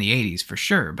set in the 80s for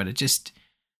sure. But it just,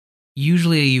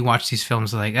 usually you watch these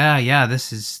films like,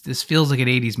 this feels like an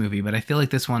 80s movie. But I feel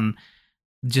like this one,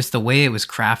 just the way it was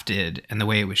crafted and the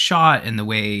way it was shot and the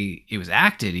way it was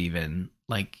acted, even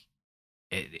like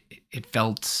it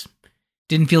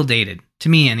didn't feel dated to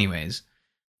me anyways.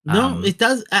 No, it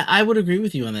does. I would agree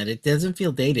with you on that. It doesn't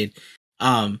feel dated.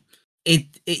 The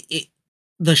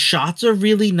shots are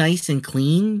really nice and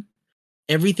clean.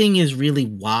 Everything is really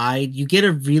wide. You get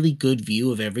a really good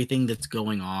view of everything that's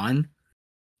going on,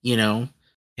 Yeah.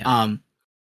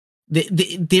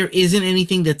 There isn't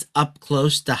anything that's up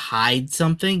close to hide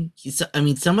something. I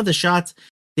mean, some of the shots,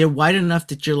 they're wide enough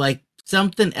that you're like,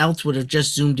 something else would have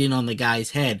just zoomed in on the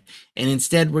guy's head. And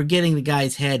instead, we're getting the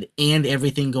guy's head and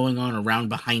everything going on around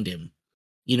behind him.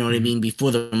 You know what I mean? Before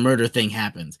the murder thing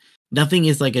happens. Nothing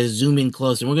is like a zoom in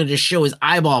close, and we're going to just show his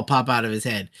eyeball pop out of his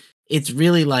head. It's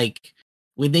really like,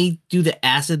 when they do the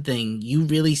acid thing, you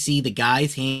really see the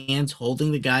guy's hands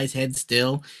holding the guy's head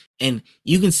still, and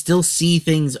you can still see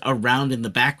things around in the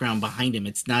background behind him.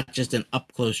 It's not just an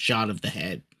up close shot of the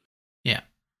head. Yeah,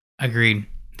 agreed.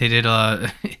 They did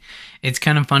it's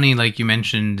kind of funny, like you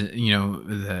mentioned, you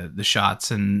know, the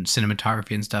shots and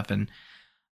cinematography and stuff, and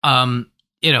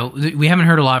you know, we haven't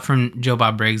heard a lot from Joe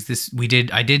Bob Briggs.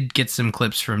 I did get some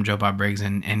clips from Joe Bob Briggs,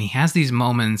 and he has these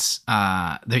moments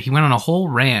that he went on a whole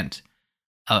rant,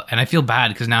 and I feel bad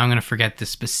because now I'm going to forget the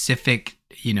specific,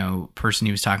 you know, person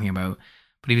he was talking about,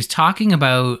 but he was talking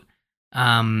about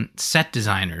set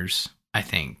designers, I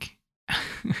think.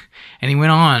 And he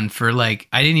went on for like,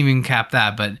 I didn't even cap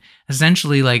that, but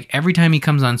essentially like every time he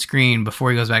comes on screen before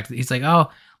he goes back to, he's like,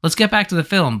 oh, let's get back to the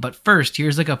film. But first,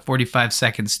 here's like a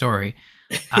 45-second story.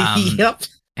 Yep.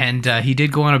 And he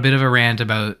did go on a bit of a rant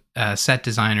about set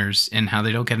designers and how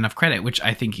they don't get enough credit, which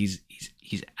I think it's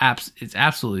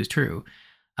absolutely true.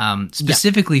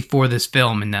 Specifically for this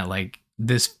film, in that like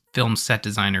this film's set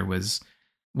designer was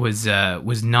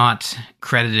not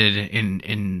credited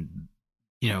in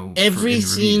you know, every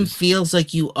scene feels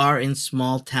like you are in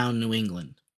small town New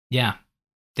England. Yeah,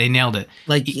 they nailed it.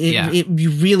 Like you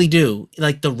really do.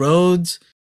 Like the roads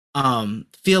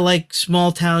feel like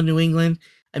small town New England.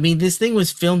 I mean, this thing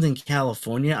was filmed in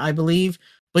California, I believe,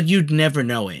 but you'd never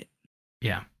know it.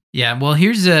 Yeah. Well,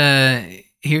 here's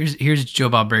Joe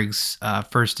Bob Briggs'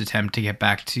 first attempt to get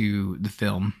back to the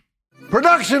film.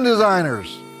 Production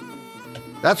designers.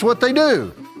 That's what they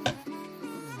do.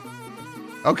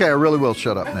 Okay, I really will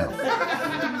shut up now.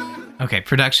 Okay,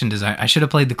 production design. I should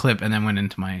have played the clip and then went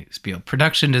into my spiel.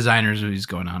 Production designers, what he's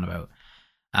going on about,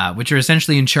 which are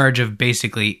essentially in charge of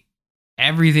basically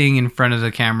everything in front of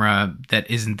the camera that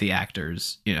isn't the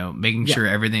actors. You know, making sure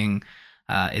everything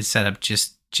is set up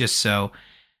just so.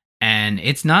 And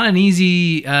it's not an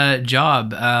easy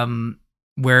job.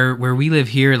 Where we live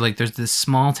here, like there's this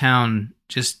small town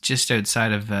just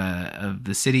outside of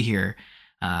the city here.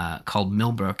 Called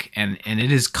Millbrook, and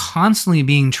it is constantly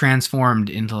being transformed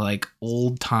into like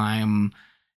old time,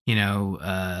 you know,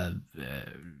 I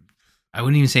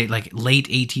wouldn't even say like late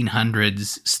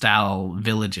 1800s style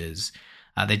villages.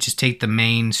 They just take the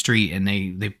main street and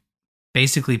they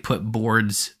basically put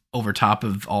boards over top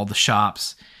of all the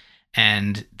shops,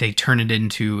 and they turn it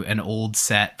into an old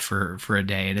set for a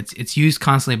day, and it's used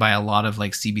constantly by a lot of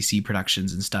like CBC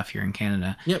productions and stuff here in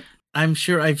Canada. Yep, I'm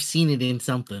sure I've seen it in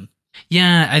something.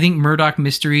 Yeah, I think Murdoch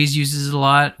Mysteries uses it a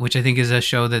lot, which I think is a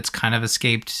show that's kind of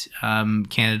escaped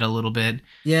Canada a little bit.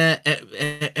 Yeah,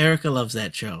 Erica loves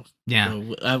that show. Yeah,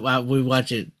 so, we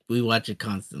watch it. We watch it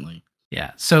constantly.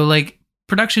 Yeah, so like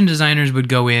production designers would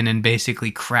go in and basically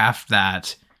craft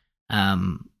that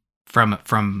from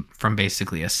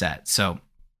basically a set. So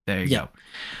there you go.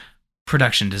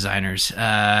 Production designers,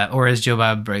 or as Joe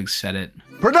Bob Briggs said it,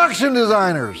 production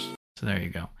designers. So there you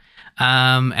go.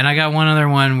 And I got one other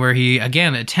one where he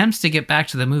again attempts to get back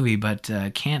to the movie, but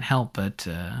can't help but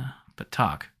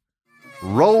talk.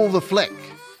 Roll the flick.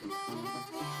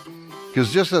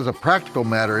 Because just as a practical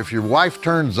matter, if your wife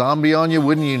turned zombie on you,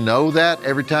 wouldn't you know that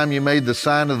every time you made the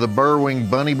sign of the Burwing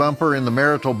bunny bumper in the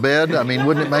marital bed? I mean,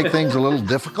 wouldn't it make things a little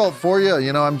difficult for you?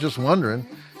 You know, I'm just wondering.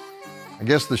 I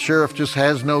guess the sheriff just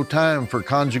has no time for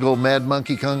conjugal mad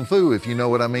monkey kung fu, if you know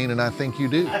what I mean, and I think you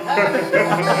do.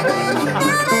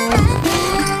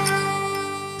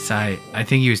 So I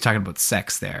think he was talking about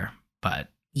sex there, but...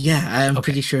 Yeah, I'm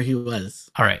pretty sure he was.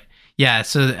 All right. Yeah,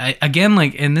 so again,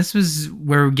 like, and this was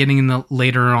where we're getting in the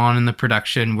later on in the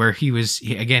production where he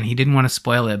didn't want to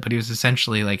spoil it, but he was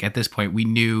essentially like, at this point, we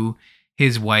knew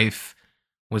his wife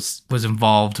was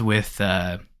involved with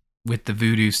the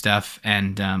voodoo stuff,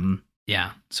 and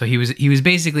yeah, so he was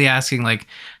basically asking like,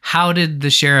 how did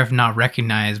the sheriff not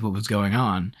recognize what was going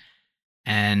on?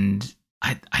 And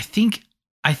I think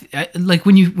like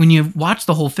when you watch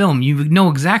the whole film, you know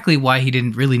exactly why he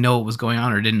didn't really know what was going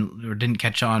on or didn't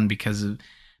catch on because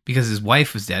his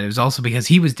wife was dead. It was also because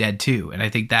he was dead too, and I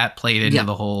think that played into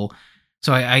the whole.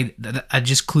 So I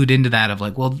just clued into that of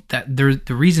like, well, that the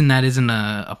reason that isn't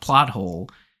a plot hole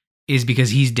is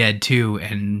because he's dead too,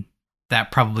 and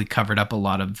that probably covered up a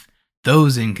lot of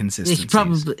those inconsistencies.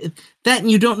 Probably that,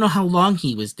 and you don't know how long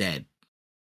he was dead.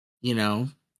 You know.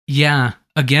 Yeah.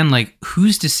 Again, like,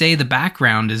 who's to say the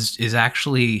background is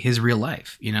actually his real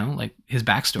life, you know, like his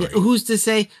backstory? Yeah, who's to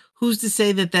say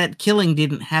that killing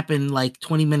didn't happen like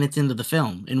 20 minutes into the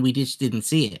film and we just didn't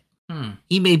see it?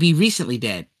 He may be recently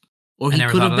dead, or he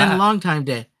could have been a long time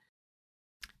dead.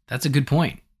 That's a good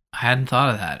point. I hadn't thought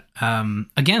of that.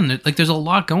 Again, like, there's a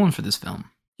lot going for this film.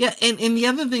 Yeah, and the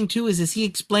other thing too is he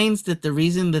explains that the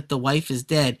reason that the wife is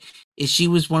dead is she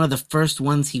was one of the first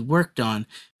ones he worked on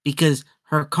because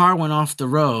her car went off the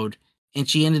road and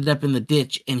she ended up in the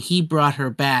ditch and he brought her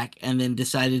back and then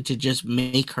decided to just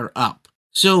make her up.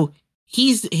 So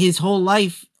his whole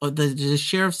life, the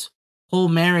sheriff's whole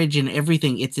marriage and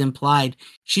everything, it's implied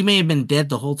she may have been dead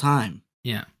the whole time.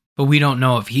 Yeah, but we don't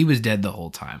know if he was dead the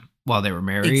whole time while they were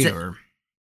married or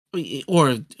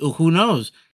who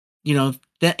knows. You know,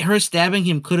 that her stabbing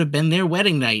him could have been their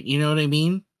wedding night. You know what I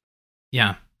mean?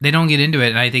 Yeah, they don't get into it.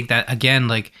 And I think that, again,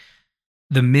 like,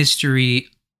 the mystery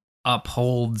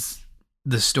upholds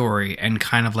the story and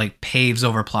kind of like paves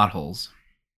over plot holes.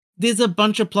 There's a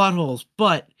bunch of plot holes,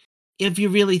 but if you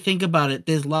really think about it,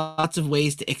 there's lots of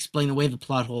ways to explain away the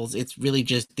plot holes. It's really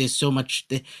just, there's so much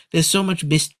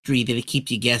mystery that it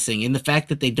keeps you guessing. And the fact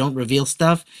that they don't reveal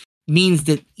stuff means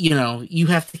that, you know, you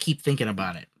have to keep thinking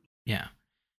about it. Yeah.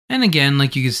 And again,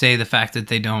 like you could say, the fact that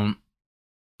they don't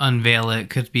unveil it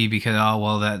could be because, oh,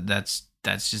 well, that's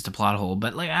just a plot hole.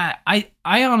 But like, I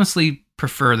honestly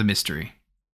prefer the mystery.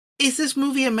 Is this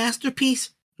movie a masterpiece?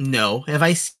 No. Have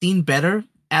I seen better?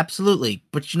 Absolutely.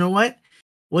 But you know what?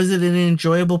 Was it an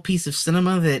enjoyable piece of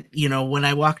cinema that, you know, when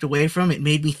I walked away from it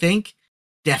made me think?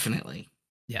 Definitely.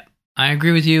 Yeah, I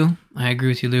agree with you.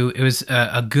 Lou. It was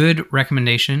a good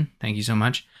recommendation. Thank you so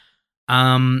much.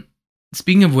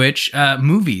 Speaking of which,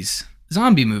 movies,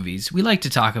 zombie movies. We like to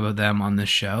talk about them on this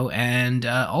show. And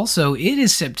also, it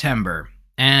is September.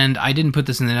 And I didn't put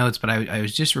this in the notes, but I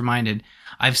was just reminded.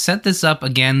 I've set this up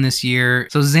again this year.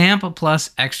 So Zamp plus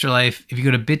Extra Life, if you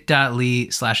go to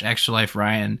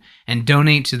bit.ly/extraliferyan and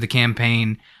donate to the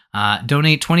campaign,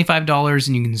 donate $25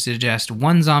 and you can suggest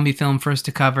one zombie film for us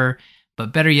to cover.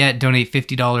 But better yet, donate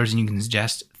 $50 and you can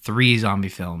suggest 3 zombie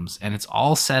films. And it's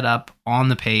all set up on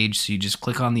the page. So you just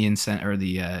click on the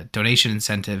donation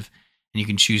incentive and you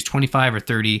can choose 25 or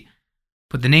 30.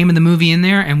 Put the name of the movie in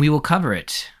there and we will cover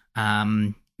it.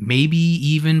 Maybe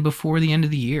even before the end of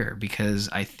the year, because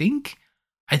I think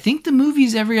the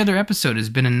movies every other episode has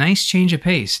been a nice change of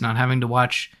pace, not having to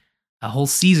watch a whole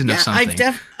season of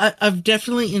something. I've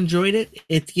definitely enjoyed it.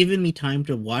 It's given me time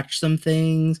to watch some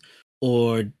things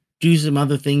or do some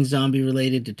other things zombie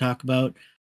related to talk about.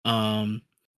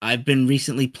 I've been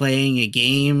recently playing a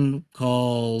game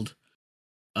called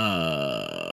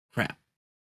crap.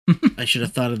 I should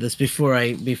have thought of this before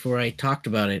I talked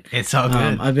about it. It's all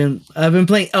good. I've been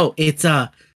playing. Oh, it's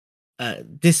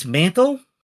Dismantle.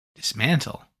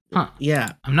 Dismantle. Huh.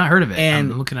 Yeah, I've not heard of it. And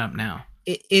I'm looking it up now.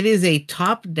 It is a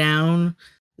top-down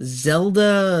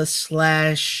Zelda /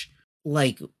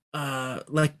 like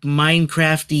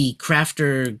Minecrafty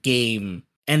crafter game.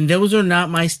 And those are not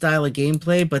my style of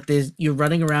gameplay, but you're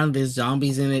running around, there's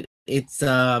zombies in it. It's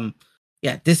Dismantle.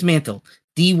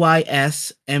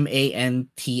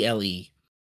 Dysmantle.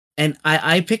 And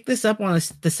I picked this up on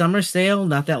the summer sale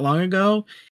not that long ago,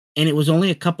 and it was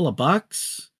only a couple of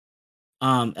bucks.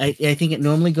 I think it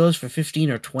normally goes for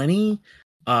 15 or 20.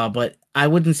 But I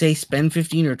wouldn't say spend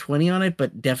 15 or 20 on it,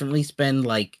 but definitely spend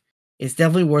it's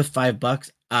definitely worth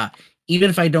 $5. Even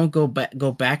if I don't go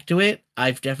back to it,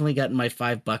 I've definitely gotten my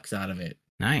 $5 out of it.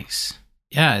 Nice.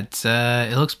 Yeah,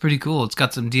 it looks pretty cool. It's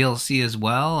got some DLC as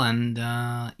well, and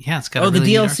it's got. The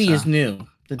DLC is new.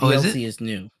 The DLC is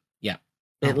new. Yeah,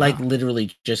 it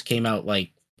literally just came out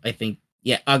I think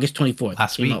August 24th.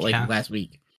 Last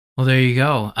week. Well, there you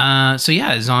go.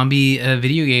 Zombie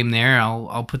video game there.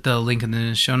 I'll put the link in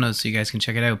the show notes so you guys can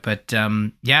check it out. But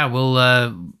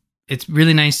it's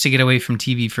really nice to get away from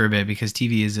TV for a bit because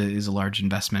TV is a large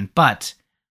investment. But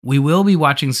we will be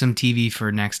watching some TV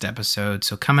for next episode.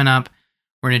 So coming up,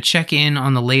 we're going to check in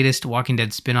on the latest Walking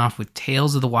Dead spinoff with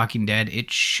Tales of the Walking Dead.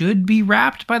 It should be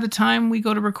wrapped by the time we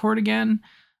go to record again,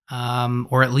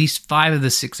 or at least 5 of the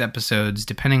 6 episodes,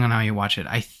 depending on how you watch it.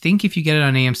 I think if you get it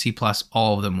on AMC Plus,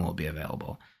 all of them will be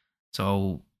available.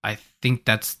 So I think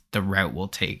that's the route we'll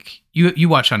take. You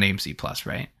watch on AMC Plus,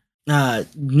 right?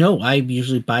 No, I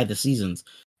usually buy the seasons,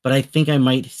 but I think I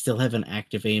might still have an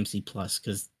active AMC Plus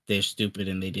because they're stupid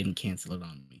and they didn't cancel it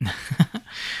on me.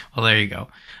 Well, there you go.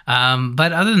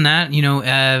 But other than that,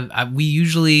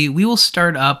 we will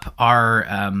start up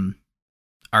our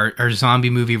zombie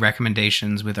movie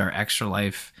recommendations with our Extra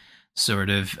Life sort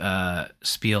of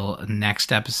spiel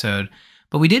next episode.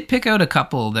 But we did pick out a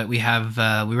couple that we have.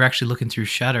 We were actually looking through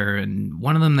Shudder, and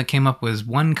one of them that came up was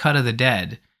One Cut of the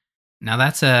Dead. Now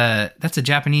that's a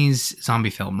Japanese zombie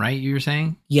film, right? You were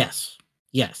saying? Yes.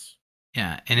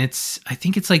 Yeah, and I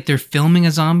think it's like they're filming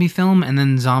a zombie film, and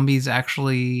then zombies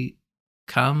actually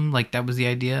come. Like that was the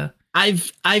idea.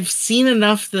 I've seen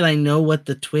enough that I know what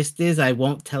the twist is. I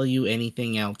won't tell you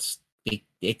anything else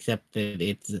except that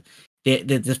it's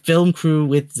the film crew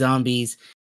with zombies,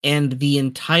 and the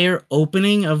entire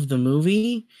opening of the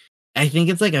movie, I think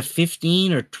it's like a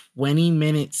 15 or 20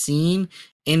 minute scene,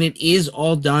 and it is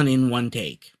all done in one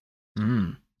take.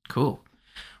 Cool.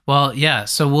 Well, yeah,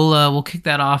 so we'll kick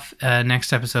that off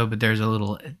next episode, but there's a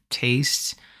little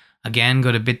taste. Again,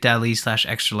 go to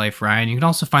bit.ly/extraliferyan. You can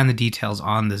also find the details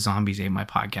on the Zombies Ate My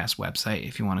Podcast website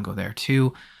if you want to go there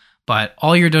too. But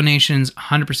all your donations,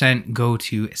 100% go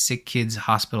to Sick Kids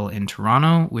Hospital in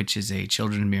Toronto, which is a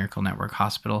Children's Miracle Network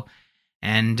hospital.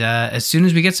 And as soon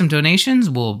as we get some donations,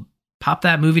 we'll pop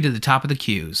that movie to the top of the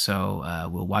queue. So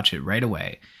we'll watch it right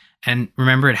away. And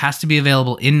remember, it has to be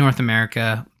available in North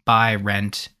America by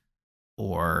rent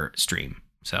or stream.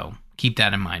 So keep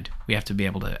that in mind. We have to be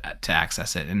able to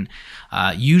access it. And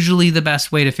usually the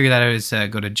best way to figure that out is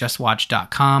go to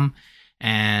justwatch.com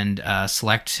and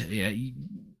select.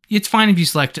 It's fine if you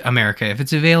select America. If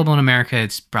it's available in America,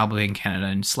 it's probably in Canada.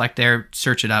 And select there,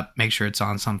 search it up, make sure it's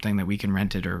on something that we can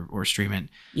rent it or stream it.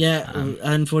 Yeah,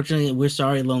 unfortunately, we're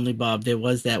sorry, Lonely Bob. There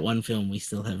was that one film we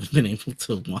still haven't been able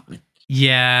to watch.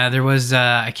 Yeah, there was,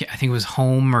 I think it was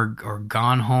Home or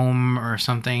Gone Home or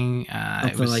something.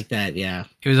 Something like that, yeah.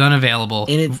 It was unavailable.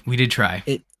 And we did try.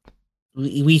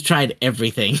 We tried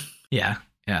everything. Yeah.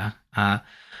 So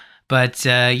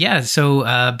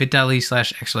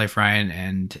bit.ly/extraliferyan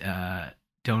and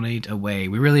donate away.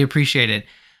 We really appreciate it.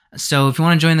 So if you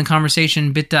want to join the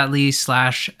conversation,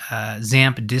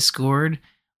 bit.ly/Zamp Discord.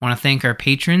 I want to thank our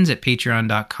patrons at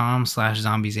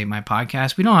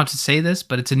patreon.com/zombies8mypodcast. We don't have to say this,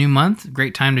 but it's a new month.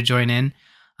 Great time to join in.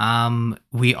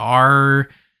 We are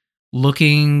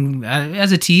looking,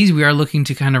 as a tease, we are looking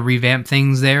to kind of revamp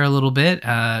things there a little bit,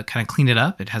 kind of clean it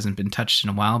up. It hasn't been touched in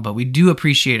a while, but we do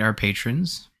appreciate our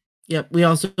patrons. Yep, we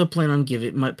also plan on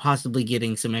possibly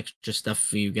getting some extra stuff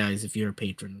for you guys if you're a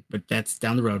patron, but that's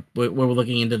down the road. We're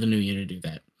looking into the new year to do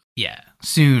that. Yeah,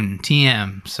 soon,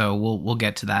 TM. So we'll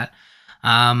get to that.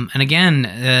 And again,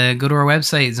 go to our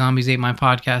website,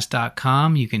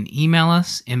 zombies8mypodcast.com. You can email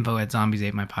us,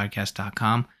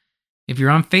 info@zombies8mypodcast.com. If you're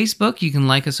on Facebook, you can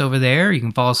like us over there. You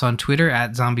can follow us on Twitter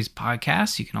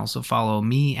 @ZombiesPodcast. You can also follow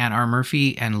me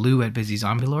 @RMurphy and Lou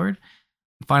 @BusyZombieLord.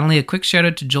 Finally, a quick shout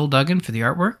out to Joel Duggan for the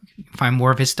artwork. You can find more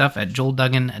of his stuff at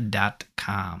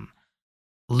joelduggan.com.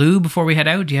 Lou, before we head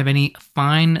out, do you have any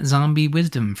fine zombie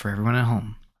wisdom for everyone at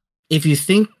home? If you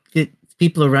think that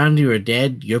people around you are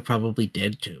dead, you're probably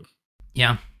dead too.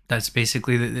 Yeah, that's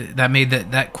basically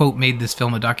that quote made this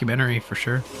film a documentary for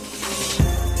sure.